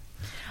bivouac.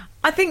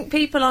 I think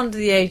people under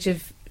the age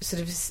of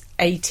sort of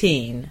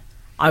 18,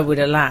 I would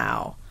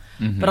allow.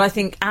 But I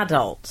think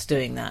adults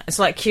doing that. It's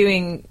like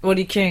queuing. What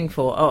are you queuing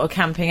for? Oh,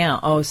 camping out.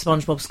 Oh,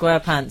 SpongeBob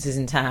SquarePants is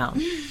in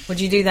town. Would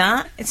you do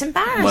that? It's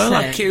embarrassing. Well,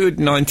 I queued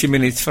 90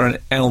 minutes for an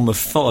Elmer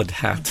Fudd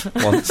hat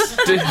once.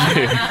 Did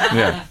you?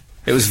 Yeah.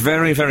 It was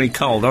very, very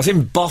cold. I was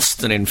in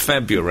Boston in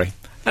February.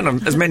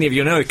 And as many of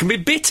you know, it can be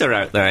bitter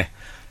out there.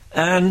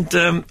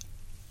 And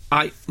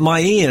my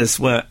ears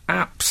were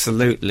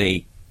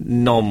absolutely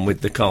numb with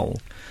the cold.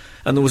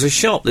 And there was a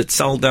shop that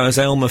sold those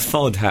Elmer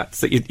Fudd hats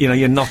that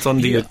you're not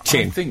under your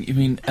chin. I think you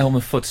mean Elmer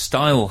Fudd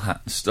style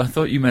hats. I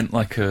thought you meant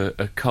like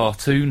a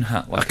cartoon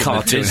hat. Like a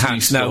cartoon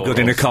hat's no good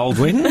in a cold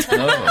wind.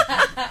 No,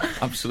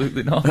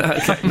 absolutely not.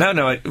 Okay.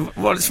 No.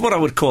 It's what I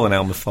would call an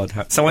Elmer Fudd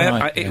hat. So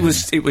it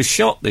was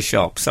shut, the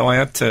shop. So I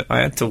had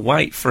to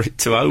wait for it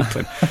to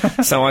open.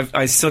 So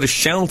I sort of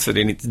sheltered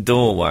in its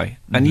doorway.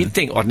 And you'd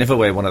think, I'd never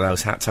wear one of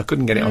those hats. I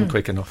couldn't get it on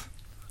quick enough.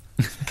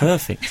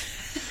 Perfect.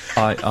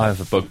 I have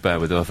a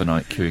bugbear with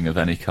overnight queuing of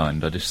any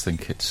kind. I just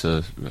think it's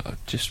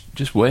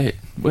just wait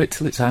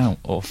till it's out,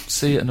 or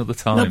see it another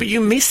time. No, but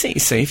you miss it. You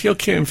see, if you're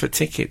queuing for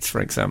tickets,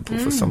 for example,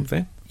 for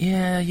something.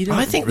 Yeah, you don't.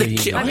 I think really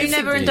Have you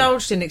never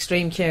indulged in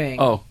extreme queuing?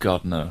 Oh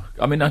God, no.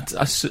 I mean, I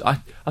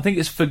think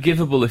it's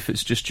forgivable if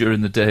it's just during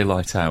the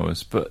daylight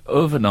hours, but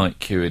overnight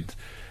queuing,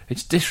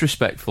 it's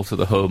disrespectful to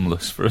the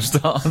homeless for a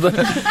start.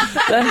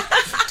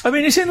 I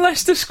mean, it's in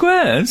Leicester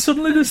Square, and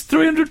suddenly there's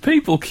 300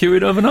 people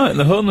queuing overnight, and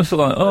the homeless are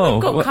like,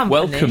 "Oh,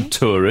 welcome,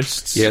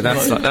 tourists." Yeah,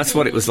 that's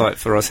what it was like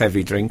for us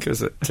heavy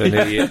drinkers at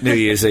New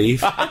Year's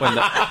Eve when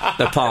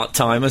the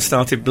part-timers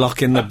started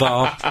blocking the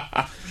bar.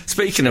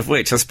 Speaking of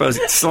which, I suppose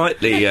it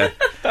slightly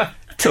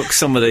took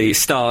some of the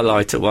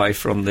starlight away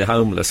from the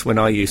homeless when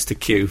I used to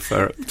queue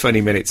for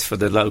 20 minutes for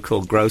the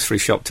local grocery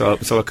shop to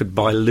open so I could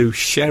buy loose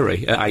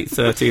sherry at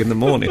 8:30 in the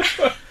morning.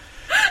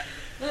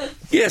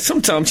 Yeah,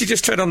 sometimes you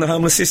just tread on the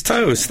homeless's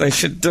toes. They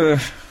should, they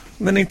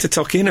need to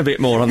tuck in a bit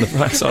more on the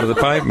backside of the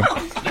pavement.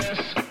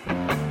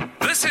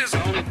 This is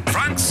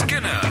Frank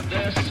Skinner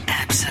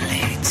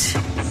Absolute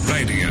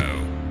Radio.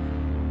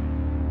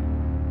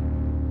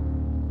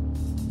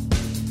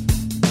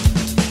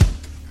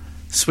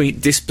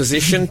 Sweet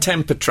disposition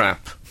temper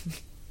trap.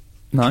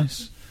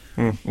 Nice.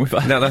 No,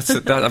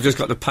 I've just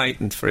got the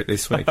patent for it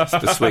this week. It's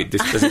the sweet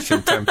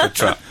disposition temper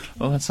trap.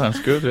 Well, that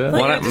sounds good, yeah.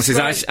 What happens is,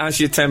 as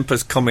your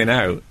temper's coming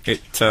out,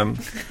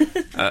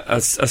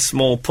 a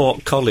small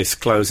portcullis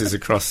closes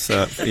across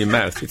your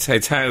mouth.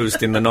 It's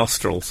housed in the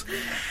nostrils,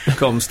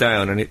 comes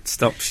down, and it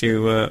stops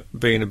you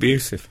being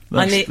abusive.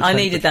 I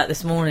needed that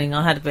this morning.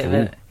 I had a bit of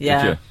a...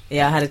 Yeah. Did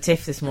Yeah, I had a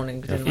tiff this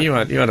morning. You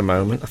had a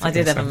moment. I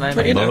did have a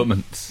moment.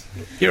 Moments.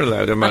 You're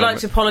allowed a I'd moment. like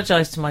to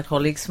apologise to my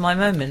colleagues for my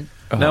moment.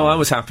 No, I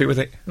was happy with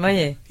it. Were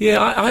you?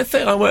 Yeah, I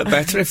think I work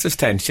better if there's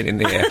tension in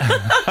the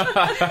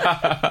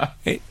air.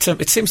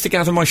 It seems to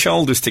gather my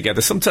shoulders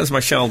together. Sometimes my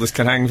shoulders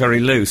can hang very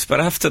loose,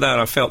 but after that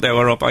I felt they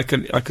were up. I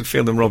could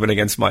feel them rubbing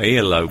against my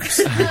earlobes.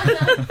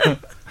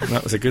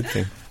 That was a good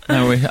thing.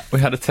 Now, we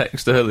had a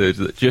text earlier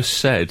that just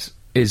said,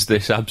 "Is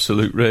this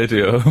Absolute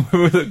Radio?"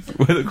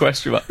 with a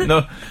question mark.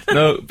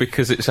 No,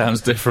 because it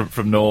sounds different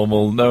from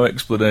normal. No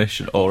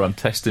explanation, or I'm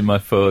testing my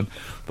phone.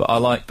 But I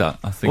like that.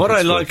 I think what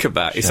I like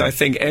about it is I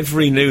think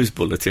every news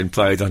bulletin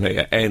played on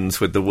here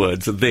ends with the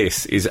words,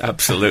 "This is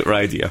Absolute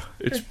Radio."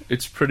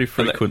 It's pretty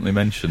frequently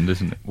mentioned,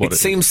 isn't it? It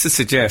seems to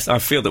suggest, I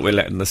feel that we're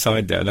letting the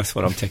side down. That's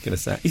what I'm taking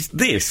us at. Is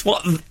this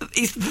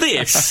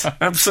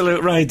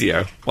Absolute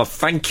Radio? Well,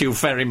 thank you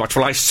very much.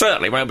 Well, I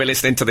certainly won't be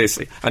listening to this.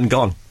 And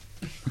gone.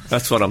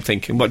 That's what I'm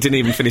thinking. What, didn't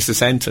even finish the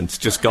sentence,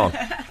 just gone.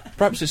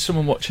 Perhaps it's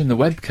someone watching the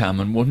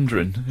webcam and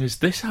wondering, is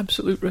this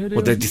Absolute Radio?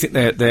 Well, do you think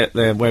their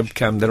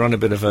webcam, they're on a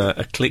bit of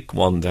a click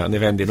wander and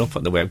they've ended up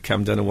on the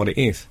webcam, don't know what it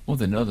is? Well,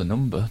 they know the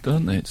number,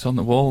 don't they? It's on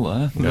the wall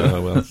there.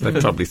 No, well,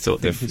 they probably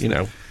thought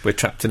we're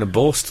trapped in a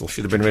borstal,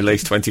 should have been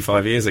released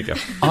 25 years ago.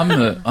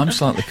 I'm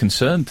slightly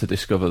concerned to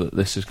discover that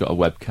this has got a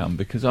webcam,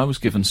 because I was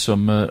given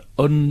some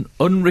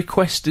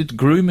unrequested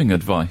grooming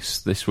advice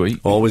this week.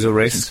 Always a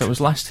risk. Since I was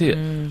last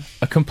here.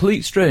 A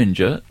complete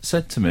stranger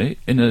said to me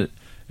in a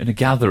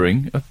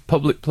gathering, a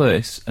public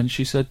place, and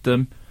she said,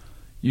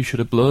 you should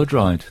have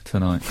blow-dried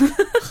tonight.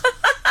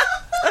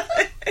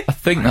 I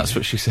think that's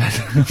what she said.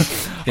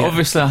 Yeah.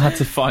 Obviously, I had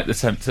to fight the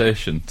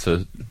temptation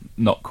to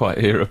not quite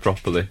hear her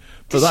properly.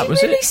 But Did that she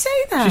was really it.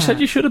 say that? She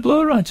said you should have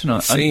blow-dried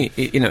tonight. See,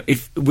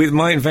 if with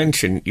my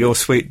invention, your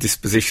sweet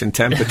disposition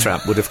temper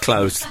trap would have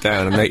closed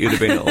down and you'd have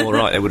been all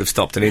right. They would have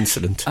stopped an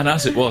incident. And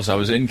as it was, I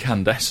was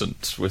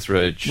incandescent with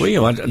rage. Were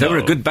you? They were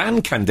a good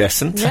band,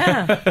 Candescent.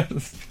 Yeah.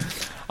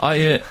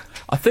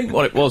 I think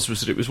what it was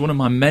that it was one of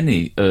my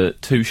many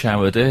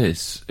 2-shower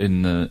days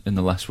in the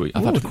last week.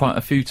 I've had quite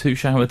a few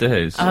 2-shower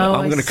days. Oh,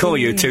 I'm going to call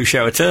you a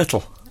 2-shower turtle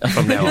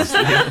from now on.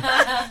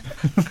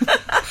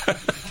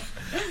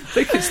 I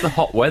think it's the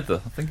hot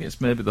weather. I think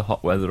it's maybe the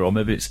hot weather, or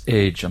maybe it's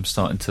age. I'm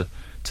starting to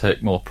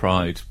take more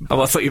pride.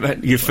 Oh, I thought you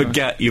meant you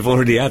forget you've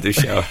already had a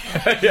shower.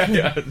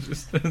 yeah.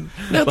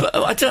 No, but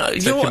I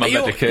don't.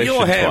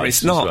 Your hair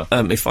is not,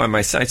 if I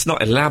may say, it's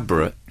not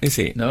elaborate, is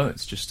it? No,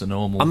 it's just a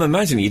normal. I'm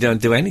imagining you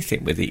don't do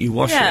anything with it. You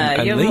wash it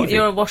and leave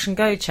you're it. a wash and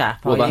go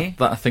chap, well, are you?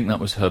 I think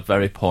that was her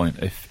very point.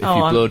 If you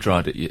blow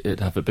dried it, it'd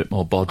have a bit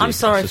more body. I'm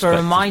sorry for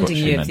reminding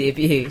you meant. of the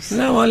abuse.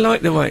 No, I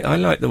like the way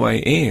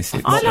it is.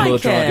 I've not blow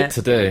dried it it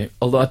today,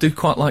 although I do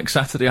quite like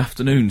Saturday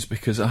afternoons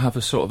because I have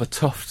a sort of a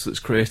tuft that's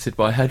created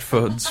by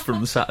headphones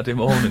from the Saturday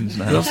mornings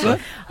now. So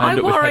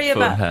I worry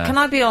about. Hair. Can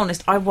I be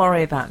honest? I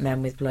worry about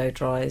men with blow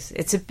dries.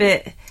 It's a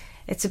bit.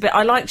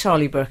 I like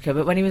Charlie Brooker,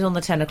 but when he was on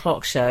the 10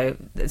 o'clock show,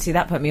 see,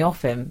 that put me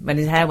off him when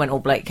his hair went all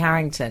Blake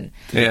Carrington.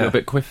 Yeah, a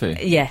bit quiffy.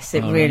 Yes,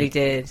 it really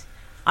did.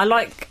 I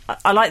like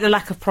the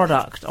lack of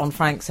product on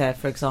Frank's hair,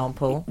 for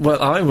example.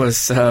 Well, I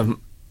was. I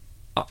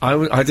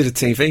did a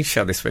TV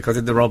show this week. I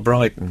did the Rob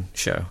Brydon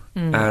show,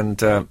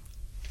 and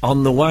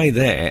on the way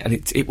there, and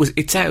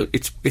it's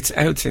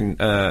out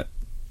in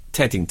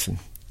Teddington,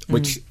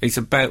 which is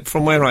about,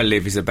 from where I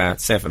live, is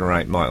about 7 or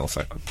 8 miles,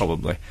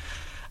 probably.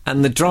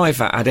 And the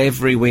driver had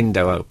every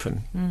window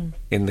open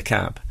in the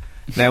cab.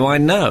 Now, I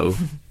know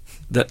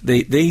that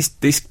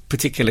this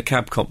particular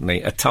cab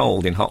company are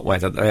told in hot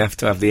weather that they have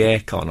to have the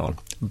aircon on.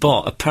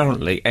 But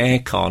apparently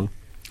aircon,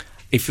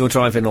 if you're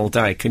driving all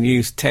day, can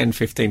use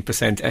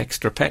 10-15%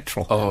 extra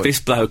petrol. Oh. This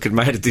bloke had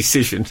made a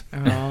decision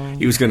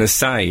he was going to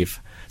save.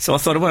 So I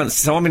thought,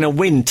 so I'm in a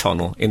wind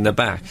tunnel in the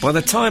back. By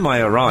the time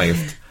I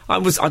arrived... I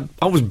was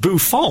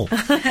bouffant.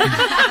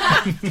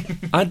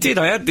 I did.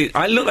 I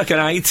looked like an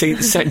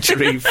 18th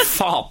century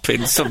fop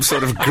in some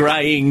sort of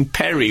greying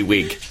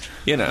periwig,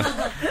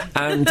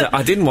 And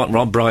I didn't want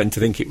Rob Brydon to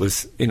think it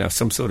was,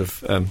 some sort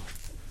of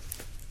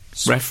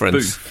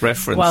reference.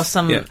 Well,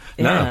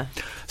 no.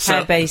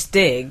 Hair-based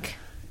dig.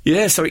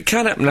 Yeah, so it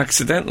can happen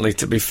accidentally,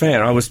 to be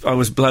fair. I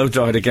was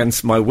blow-dried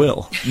against my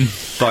will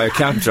by a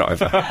cab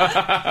driver.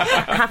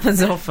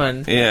 Happens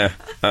often. Yeah.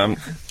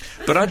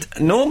 But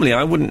normally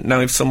I wouldn't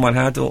know if someone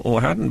had or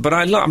hadn't. But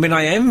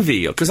I envy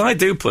you, because I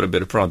do put a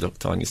bit of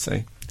product on, you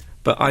see.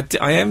 But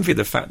I envy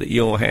the fact that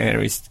your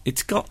hair it's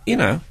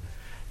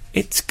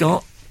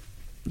got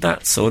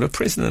that sort of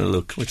prisoner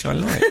look, which I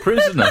like.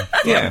 Prisoner?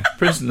 Yeah.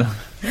 Prisoner.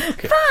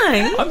 Okay.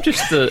 Frank? I'm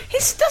just He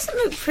doesn't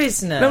look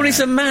prisoner. No, but he's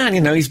a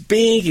man, he's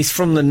big, he's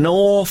from the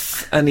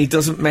north, and he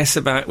doesn't mess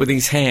about with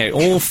his hair. It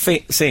all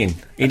fits in.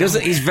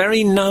 He's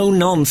very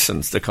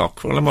no-nonsense, the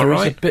cockerel, am I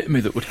right? There's a bit of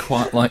me that would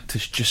quite like to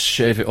just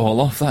shave it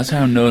all off. That's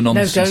how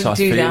no-nonsense I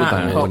feel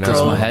about it. It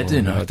does my head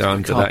in. No,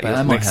 don't do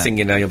that. Next thing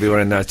you know, you'll be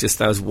wearing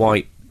those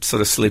white sort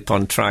of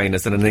slip-on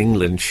trainers and an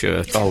England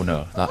shirt. Oh,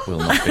 no, that will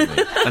not be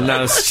me. And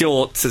those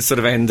shorts that sort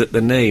of end at the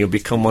knee will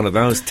become one of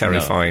those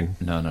terrifying...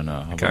 No,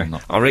 okay. I will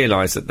not. I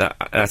realise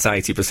that's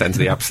 80% of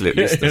the absolute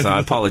listeners. I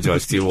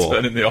apologise to you all.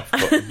 Turning the off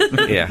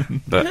button. Yeah,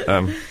 but...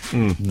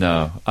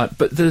 No.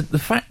 But the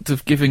fact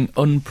of giving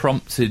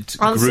unprompted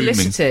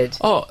unsolicited.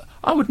 Grooming... Oh,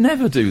 I would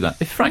never do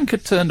that. If Frank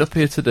had turned up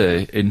here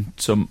today in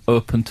some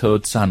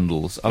open-toed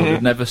sandals, I would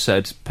have never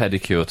said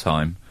pedicure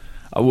time.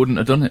 I wouldn't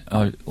have done it.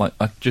 I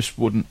just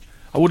wouldn't...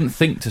 I wouldn't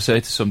think to say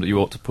to somebody you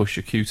ought to push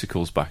your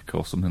cuticles back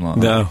or something like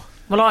that. No.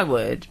 Well, I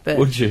would, but...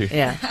 Would you?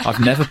 Yeah.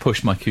 I've never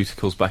pushed my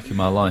cuticles back in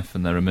my life,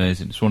 and they're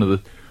amazing. It's one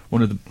of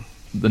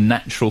the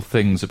natural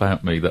things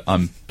about me that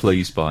I'm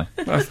pleased by.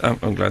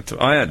 I'm glad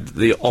to... I had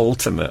the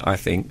ultimate, I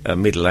think,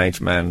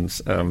 middle-aged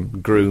man's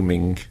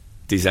grooming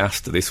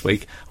disaster this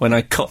week when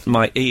I cut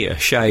my ear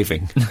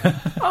shaving.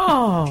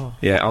 Oh.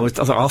 Yeah, I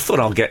thought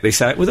I'll get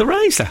this out with a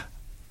razor.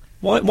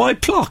 Why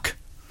pluck?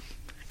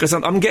 Because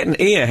I'm getting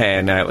ear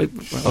hair now.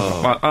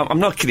 I'm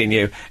not kidding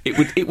you.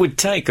 It would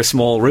take a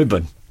small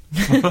ribbon.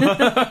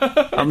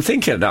 I'm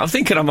thinking of that. I'm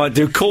thinking I might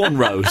do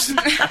cornrows.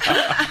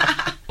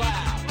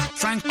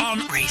 Frank on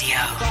Radio.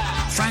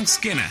 Frank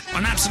Skinner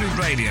on Absolute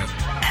Radio.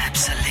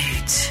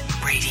 Absolute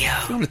Radio.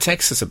 If you want to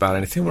text us about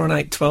anything, we're on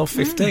 8 12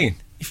 15.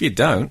 If you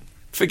don't,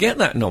 forget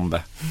that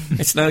number.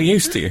 It's no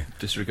use to you.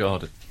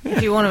 Disregard it.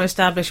 If you want to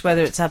establish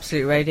whether it's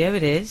Absolute Radio,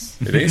 it is.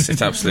 It is.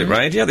 It's Absolute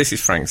Radio. This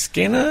is Frank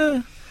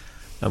Skinner.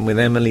 I'm with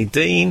Emily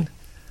Dean.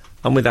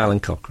 I'm with Alan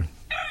Cochrane.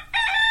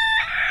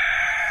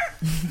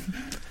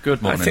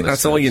 Good morning. I think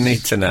that's all you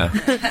need to know.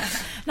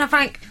 Now,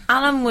 Frank,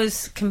 Alan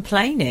was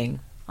complaining.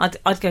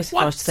 I'd go so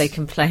far as to say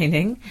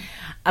complaining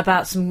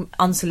about some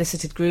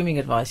unsolicited grooming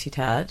advice he'd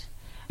had.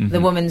 The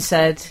woman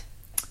said,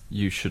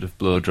 You should have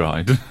blow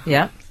dried.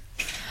 yeah.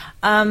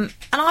 And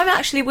I'm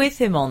actually with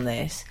him on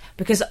this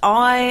because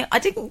I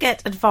didn't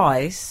get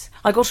advice.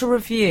 I got a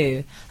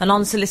review, an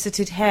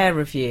unsolicited hair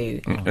review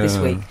this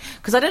week.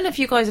 Because I don't know if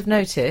you guys have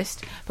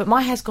noticed, but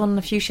my hair's gone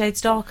a few shades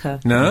darker.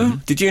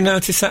 No? Did you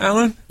notice that,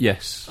 Alan?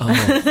 Yes.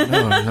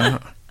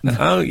 No.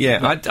 Oh,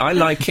 yeah. I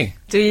like it.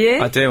 Do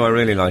you? I do. I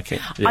really like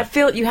it. I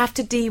feel you have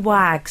to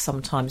de-wag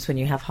sometimes when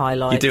you have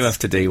highlights. You do have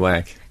to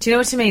de-wag. Do you know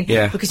what I mean?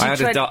 Yeah. Because I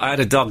had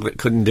a dog that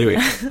couldn't do it.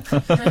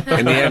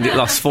 In the end, it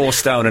lost 4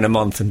 stone in a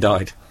month and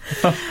died.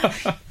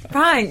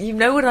 Frank, you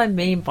know what I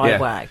mean by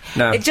wag.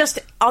 No. It just,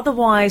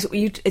 otherwise,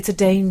 it's a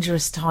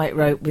dangerous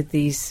tightrope with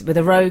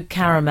a rogue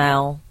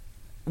caramel,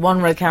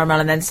 one rogue caramel,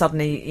 and then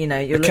suddenly,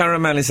 you're... The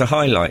caramel is a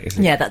highlight,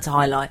 isn't it? Yeah, that's a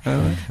highlight.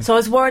 Oh, okay. So I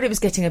was worried it was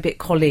getting a bit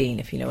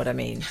Colleen, if you know what I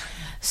mean.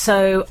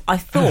 So I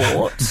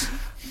thought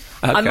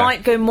I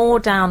might go more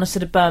down a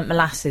sort of burnt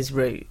molasses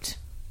route.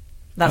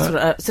 That's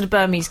sort of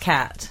Burmese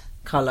cat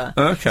colour.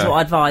 Okay. That's what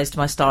I advised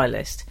my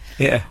stylist.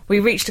 Yeah. We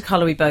reached a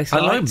colour we both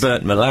liked. I like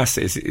burnt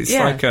molasses. It's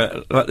like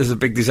there's a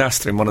big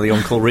disaster in one of the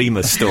Uncle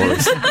Remus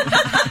stories.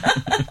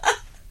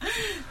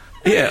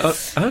 Yeah,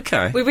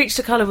 okay. We reached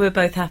a colour we were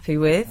both happy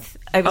with.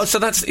 So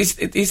that's...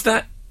 Is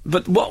that...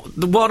 But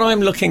what I'm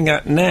looking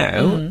at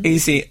now,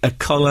 is it a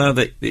colour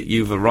that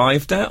you've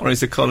arrived at, or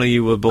is it a colour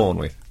you were born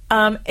with?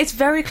 It's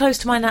very close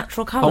to my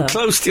natural colour. Oh,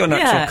 close to your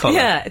natural colour?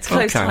 Yeah, it's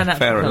close to my natural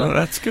fair colour. enough.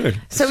 That's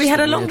good. So we had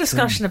a long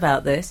discussion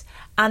about this,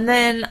 and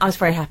then I was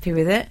very happy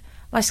with it.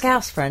 My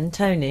Scouse friend,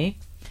 Tony,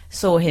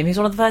 saw him. He's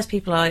one of the first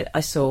people I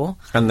saw.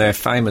 And they're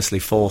famously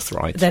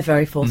forthright. They're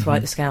very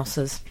forthright, the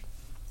Scousers.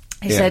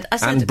 I said...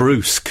 And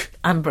brusque.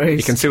 And brusque.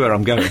 You can see where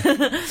I'm going.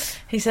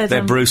 He said...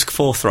 They're brusque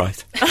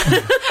forthright.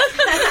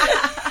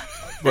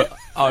 Well,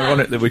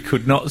 ironically, we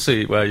could not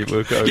see where you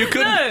were going. You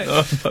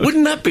couldn't.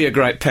 Wouldn't that be a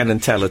great Penn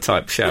and Teller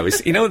type show?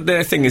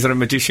 Their thing is that a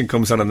magician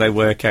comes on and they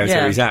work out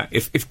who he's at.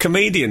 If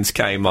comedians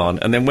came on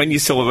and then when you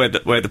saw where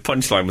the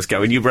punchline was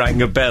going, you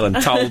rang a bell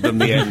and told them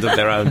the end of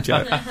their own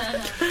joke.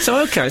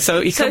 So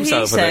he comes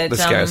over, the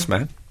Scouse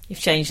man. You've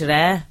changed your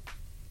hair.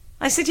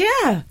 I said,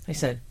 yeah. He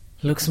said,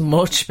 looks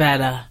much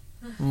better.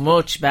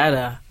 Much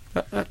better.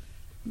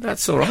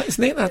 That's all right,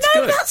 isn't it? That's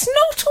no, good. that's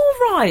not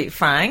all right,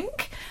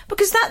 Frank.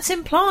 Because that's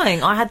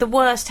implying I had the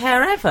worst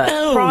hair ever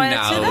prior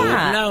to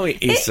that. No,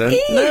 it isn't. It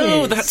is.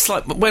 No, that's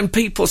like when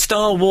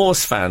Star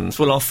Wars fans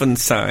will often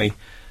say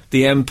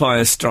The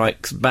Empire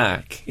Strikes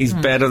Back is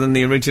better than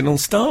the original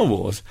Star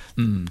Wars.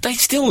 They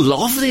still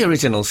love the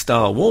original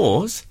Star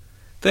Wars.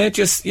 They're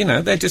just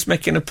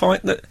making a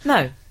point that...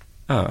 No.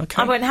 Oh,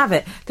 okay. I won't have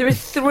it. There are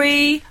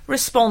 3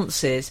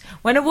 responses.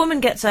 When a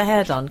woman gets her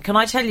hair done, can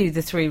I tell you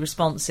the 3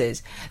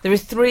 responses? There are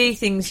 3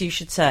 things you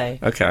should say.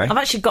 Okay.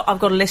 I've got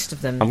a list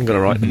of them. I'm going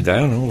to write them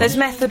down. All There's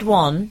method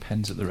 1.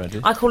 Pens at the ready.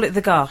 I call it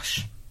the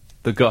gush.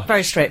 The gush.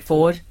 Very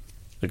straightforward.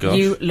 The gosh.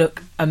 You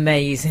look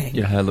amazing.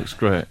 Your hair looks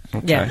great.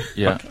 Okay.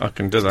 Yeah. I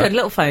can do that. Good, a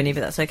little phony, but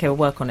that's okay. We'll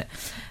work on it.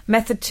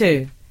 Method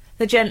 2.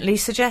 The gently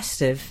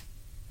suggestive.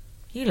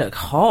 You look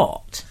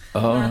hot.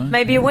 Oh, right.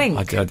 Maybe a wink.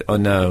 I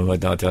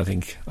don't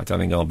think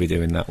I'll be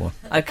doing that one.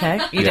 Okay,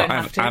 you don't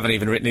have to. I haven't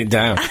even written it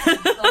down.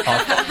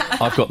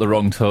 I've got the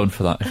wrong tone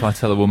for that. If I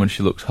tell a woman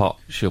she looks hot,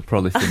 she'll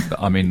probably think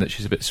that I mean that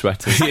she's a bit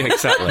sweaty. Yeah,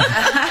 exactly.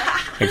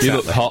 You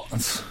look hot.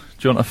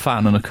 Do you want a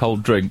fan and a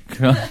cold drink?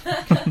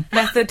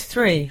 Method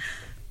 3.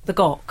 The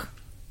gok.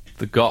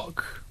 The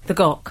gok. The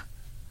gok.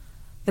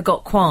 The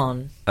gok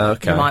kwan.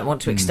 Okay. You might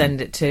want to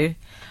extend it to.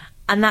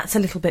 And that's a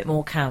little bit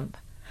more camp.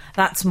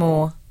 That's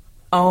more...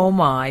 Oh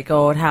my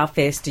God, how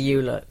fierce do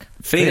you look?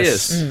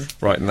 Fierce.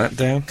 Writing that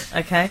down.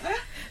 Okay.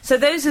 So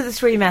those are the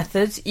 3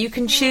 methods. You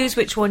can choose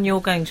which one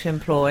you're going to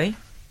employ.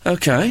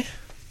 Okay.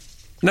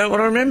 No, well,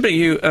 I remember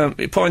you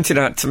pointed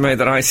out to me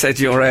that I said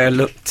your hair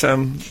looked...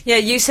 Yeah,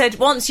 you said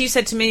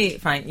to me,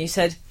 Frank, you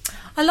said,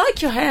 I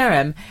like your hair,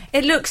 Em.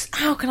 It looks,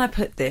 how can I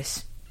put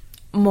this?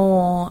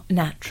 More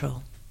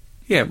natural.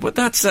 Yeah, but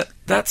that's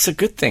a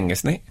good thing,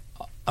 isn't it?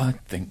 I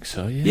think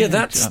so, yeah. Yeah,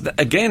 that's,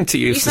 again, to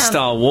use the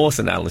Star Wars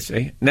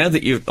analogy, now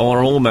that you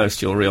are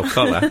almost your real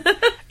colour,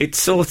 it's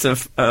sort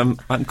of, I'm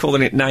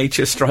calling it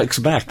nature strikes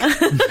back.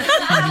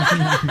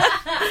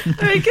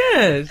 Very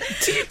good.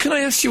 Can I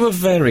ask you a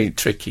very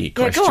tricky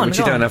question, go on, which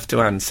you don't have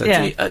to answer?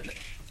 Yeah.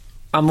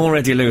 I'm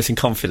already losing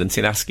confidence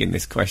in asking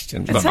this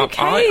question. It's but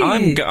okay.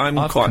 I'm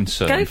quite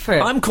concerned. Go for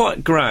it. I'm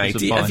quite grey.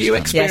 Have you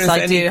experienced Yes, I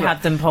any do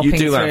have them popping you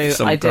do through. Have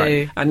some I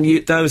grey. do.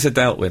 And those are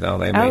dealt with, are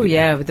they? Oh,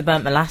 yeah, with the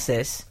burnt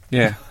molasses.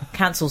 Yeah.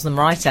 Cancels them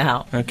right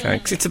out. Okay,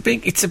 'cause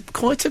it's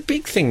quite a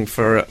big thing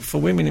for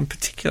women in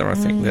particular. I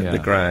think that the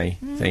grey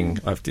thing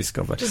I've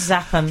discovered. Just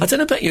zap them. I don't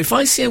know about you. If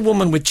I see a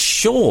woman with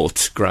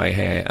short grey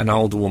hair, an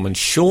older woman,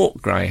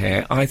 short grey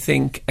hair, I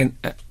think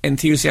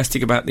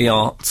enthusiastic about the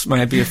arts,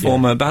 maybe a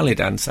former ballet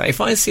dancer.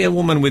 If I see a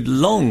woman with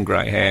long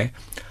grey hair,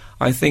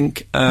 I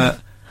think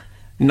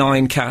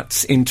 9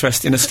 cats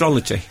interest in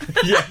astrology.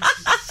 Yes.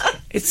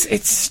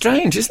 It's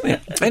strange, isn't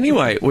it?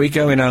 Anyway, we're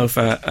going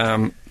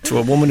over to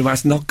a woman who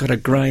has not got a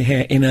grey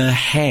hair in her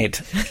head,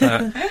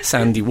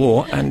 Sandy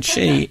Waugh, and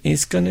she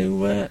is going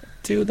to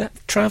do that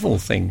travel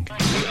thing.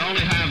 We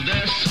only have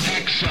this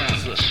extra.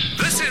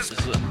 This is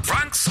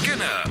Frank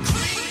Skinner.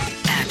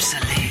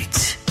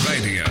 Absolute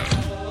Radio.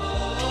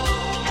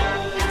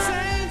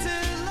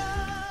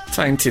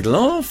 Tainted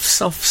love,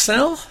 soft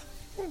sell.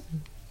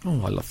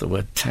 Oh, I love the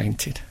word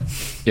tainted.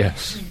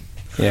 Yes.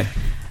 Yeah.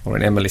 Or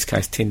in Emily's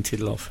case, tinted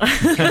love.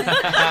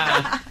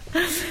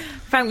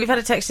 Frank, we've had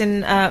a text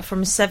in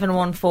from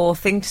 714.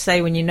 Thing to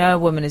say when you know a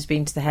woman has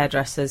been to the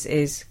hairdressers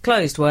is,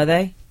 closed, were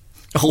they?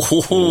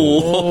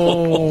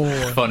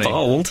 Oh, Funny.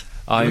 bold.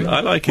 I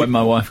like When it.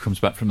 my wife comes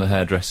back from the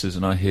hairdressers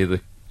and I hear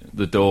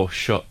the door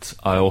shut,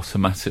 I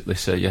automatically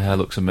say, your hair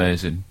looks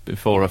amazing.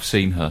 Before I've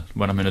seen her,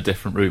 when I'm in a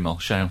different room, I'll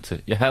shout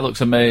it. Your hair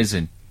looks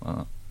amazing.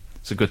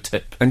 It's a good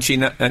tip. And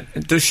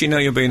does she know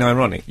you're being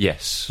ironic?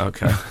 Yes.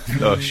 Okay.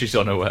 No, she's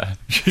unaware.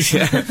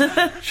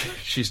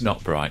 She's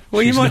not bright.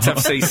 Well, you She's might not-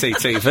 have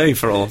CCTV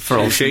for all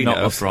she She's not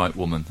knows. a bright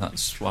woman.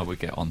 That's why we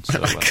get on so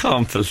I well.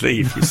 can't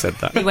believe you said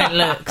that. You went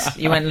looks.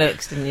 You went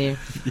looks, didn't you?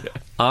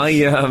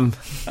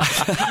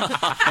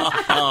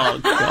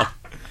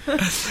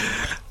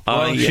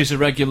 Well, she's a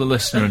regular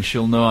listener and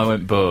she'll know I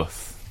went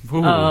both.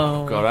 Ooh,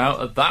 Oh. got out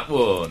of that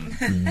one.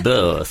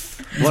 Birth.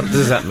 What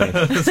does that mean?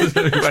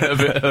 Went a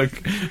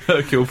bit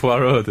Hercule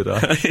Poirot, did I?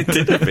 It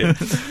did a bit.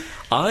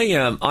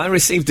 I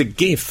received a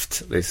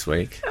gift this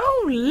week.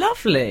 Oh,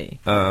 lovely.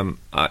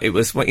 It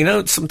was, well, you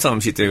know,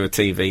 sometimes you do a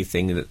TV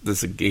thing that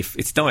there's a gift.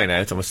 It's dying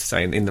out, I must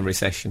say, in the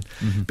recession.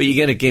 But you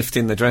get a gift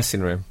in the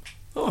dressing room.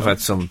 Oh, I've had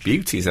some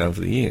beauties over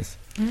the years.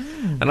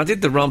 And I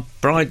did the Rob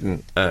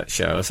Brydon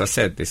show, as I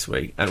said, this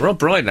week. And Rob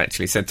Brydon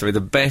actually said to me the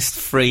best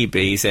freebie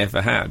he's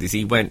ever had is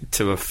he went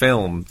to a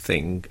film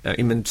thing.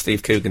 Him and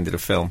Steve Coogan did a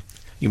film,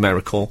 you may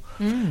recall.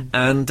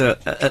 And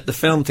at the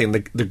film thing, the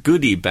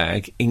goodie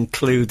bag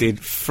included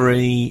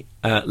free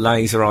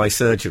laser eye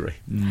surgery.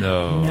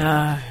 No.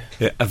 No.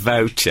 Yeah, a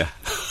voucher.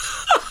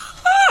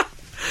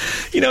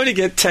 You know when you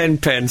get 10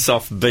 pence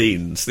off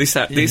beans? This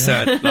had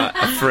like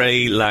a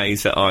free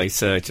laser eye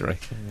surgery.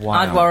 Wow.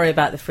 I'd worry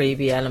about the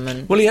freebie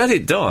element. Well, he had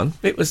it done.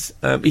 It was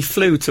he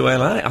flew to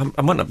LA.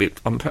 I might not be.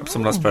 Perhaps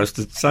I'm not supposed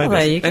to say Oh, this.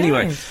 there you go.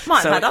 Anyway,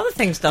 Might so- have had other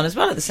things done as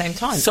well at the same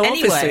time. So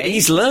obviously anyway,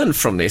 he's learned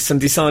from this and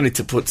decided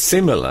to put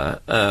similarly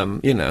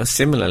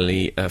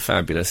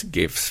fabulous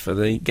gifts for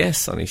the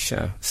guests on his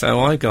show. So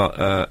I got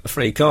a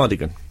free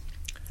cardigan,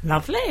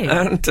 lovely.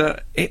 and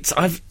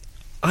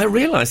I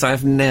realised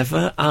I've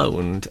never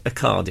owned a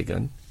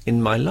cardigan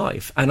in my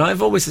life, and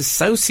I've always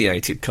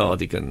associated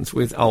cardigans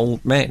with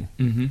old men.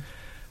 Mm-hmm.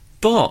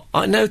 But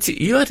I noticed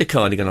you had a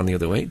cardigan on the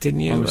other week, didn't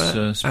you? I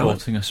was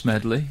sporting a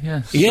Smedley,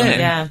 yes. Yeah.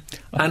 Yeah.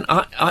 And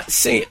I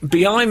see,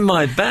 behind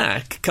my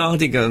back,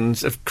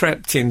 cardigans have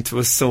crept into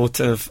a sort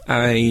of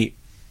a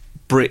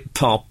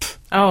Britpop,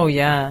 Oh,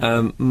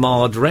 yeah.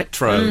 mod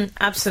retro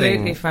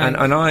absolutely, thing. Frank.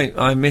 And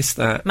I missed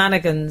that.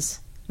 Mannequins.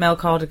 Male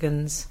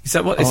cardigans. Is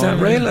that what? Is that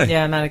really?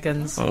 Yeah,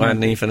 mannequins. Oh, I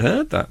hadn't even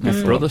heard that My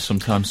before. brother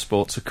sometimes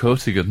sports a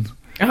coatigan.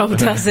 Oh,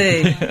 does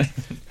he?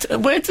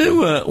 Where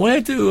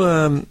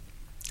do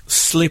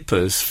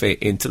slippers fit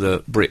into the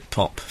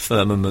Britpop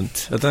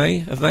firmament? Have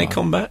they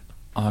come back?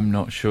 I'm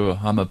not sure.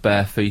 I'm a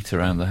bare feet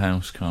around the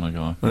house kind of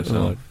guy.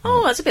 Right.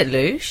 Oh, that's a bit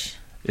louche.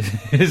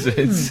 Is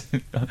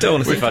it? Don't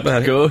want to We've think about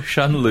had it. Gush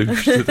and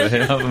Louche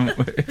today, haven't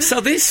we?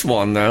 So this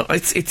one though,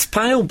 it's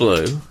pale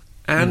blue,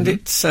 and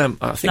it's I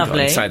think I Lovely.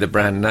 can say the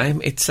brand name.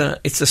 It's a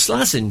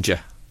Slazenger.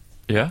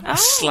 Yeah. A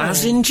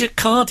Slazenger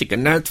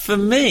cardigan. Now, for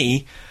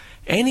me,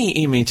 any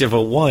image of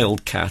a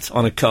wildcat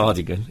on a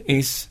cardigan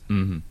is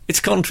it's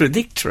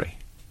contradictory.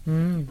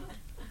 And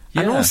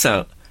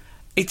also,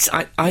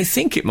 I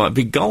think it might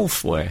be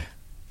golf wear.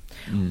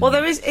 Well,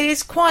 it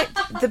is quite.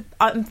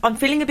 I'm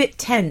feeling a bit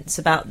tense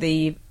about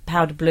the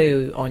powder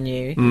blue on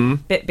you.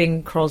 Bit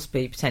Bing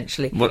Crosby,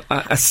 potentially. Well,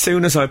 as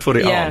soon as I put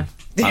it Yeah.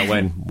 on, I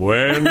went,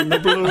 when the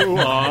blue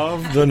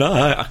of the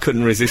night. I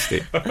couldn't resist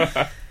it.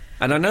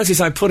 And I noticed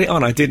I put it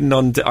on, I didn't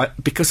undo...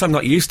 because I'm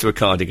not used to a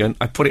cardigan,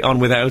 I put it on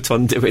without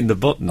undoing the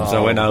buttons.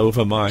 I went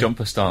over my...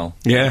 Jumper style.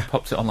 Yeah.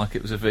 Popped it on like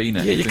it was a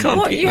V-neck. Yeah, you didn't can't-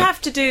 What Yeah. you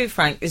have to do,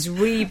 Frank, is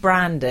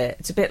rebrand it.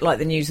 It's a bit like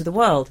the News of the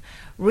World.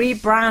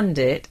 Rebrand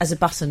it as a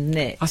button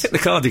knit. I think the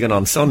cardigan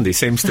on Sunday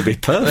seems to be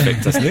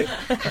perfect, doesn't it?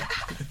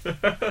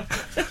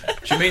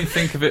 Do you mean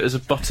think of it as a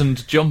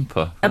buttoned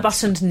jumper? A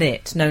buttoned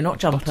knit. No, not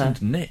jumper.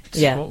 Buttoned knit?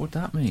 Yeah. What would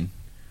that mean?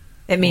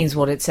 It means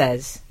what it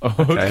says. Oh,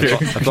 okay.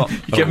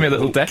 You gave me a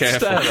little death stare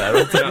there.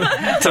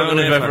 I don't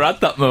know if I've ever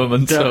had that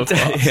moment so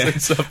far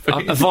since I've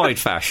been... Avoid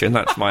fashion,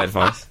 that's my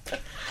advice.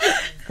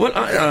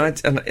 Well,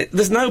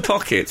 there's no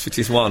pockets, which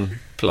is one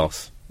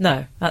plus.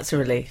 No, that's a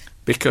relief.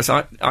 Because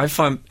I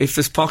find if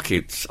there's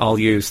pockets, I'll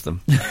use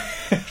them.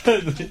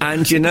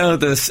 And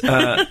there's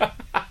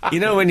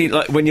when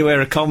you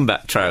wear a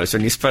combat trouser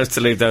and you're supposed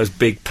to leave those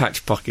big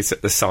patch pockets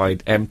at the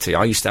side empty.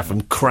 I used to have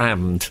them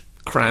crammed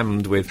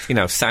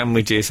with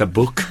sandwiches, a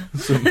book,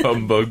 some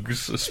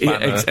humbugs, a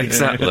spanner.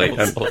 Exactly.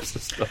 All sorts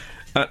of stuff.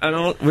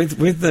 And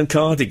with the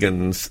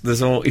cardigans,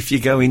 if you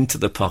go into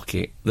the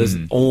pocket, there's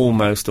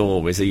almost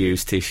always a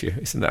used tissue,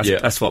 isn't that?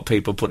 That's what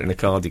people put in a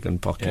cardigan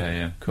pocket.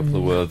 Yeah. A couple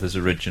of Werther's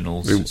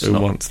originals. Who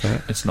wants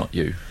that? It's not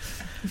you.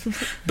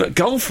 But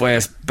golf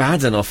wear's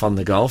bad enough on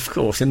the golf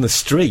course, in the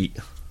street.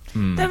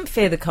 Don't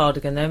fear the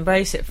cardigan, though.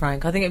 Embrace it,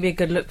 Frank. I think it'd be a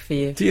good look for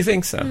you. Do you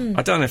think so?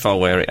 I don't know if I'll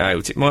wear it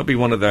out. It might be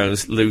one of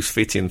those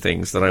loose-fitting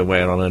things that I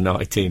wear on a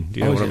night in.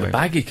 Do you know what I mean? A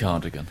baggy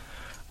cardigan?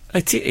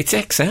 It's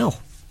XL.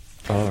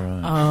 All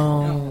right.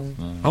 Oh.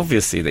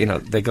 Obviously,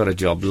 they got a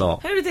job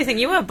lot. Who did they think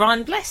you were?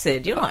 Brian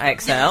Blessed? You're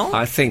not XL.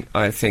 I think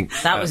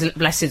that was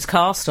Blessed's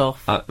cast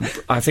off.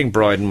 I think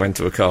Bryden went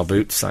to a car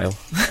boot sale.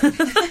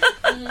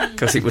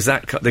 Because it was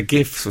the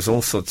gifts was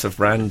all sorts of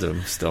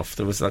random stuff.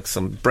 There was like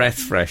some breath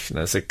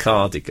fresheners, a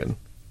cardigan,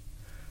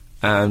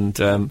 and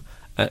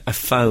a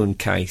phone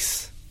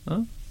case.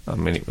 Oh. I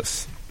mean, it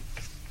was...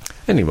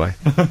 Anyway,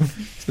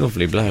 it's a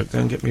lovely bloke,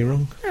 don't get me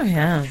wrong. Oh,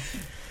 yeah.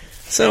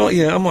 So,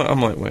 yeah, I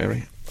might wear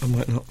it. I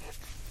might not.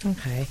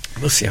 Okay.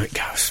 We'll see how it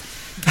goes.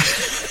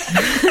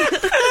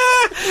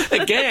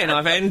 Again,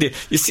 I've ended...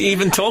 You see,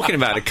 even talking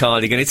about a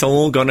cardigan, it's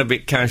all gone a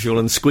bit casual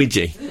and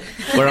squidgy,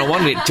 where I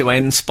wanted it to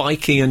end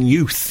spiky and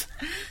youth.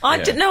 I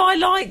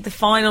like the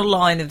final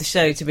line of the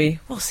show to be,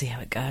 we'll see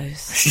how it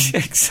goes.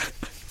 Exactly.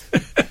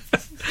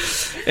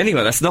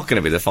 Anyway, that's not going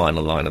to be the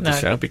final line of the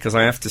show, because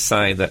I have to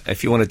say that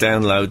if you want to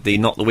download the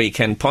Not the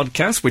Weekend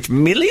podcast, which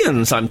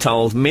millions, I'm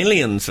told,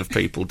 millions of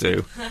people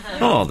do,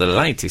 the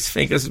latest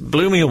figures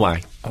blew me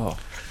away. Oh.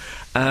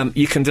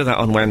 You can do that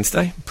on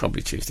Wednesday,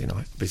 probably Tuesday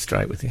night, be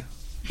straight with you.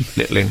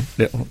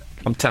 Little.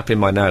 I'm tapping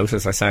my nose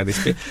as I say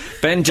this bit.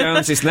 Ben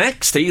Jones is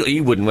next.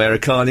 He wouldn't wear a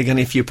cardigan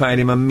if you paid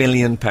him £1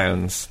 million.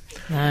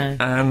 No.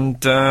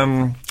 And,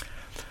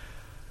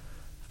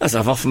 as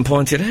I've often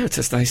pointed out,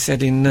 as they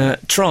said in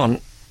Tron,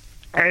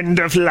 end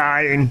of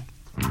line.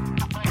 This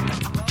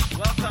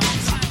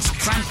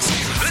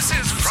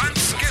is Frank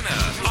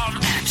Skinner on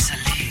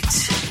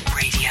Absolute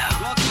Radio.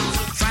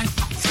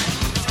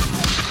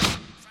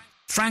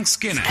 Frank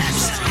Skinner.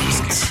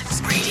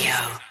 Absolute Radio.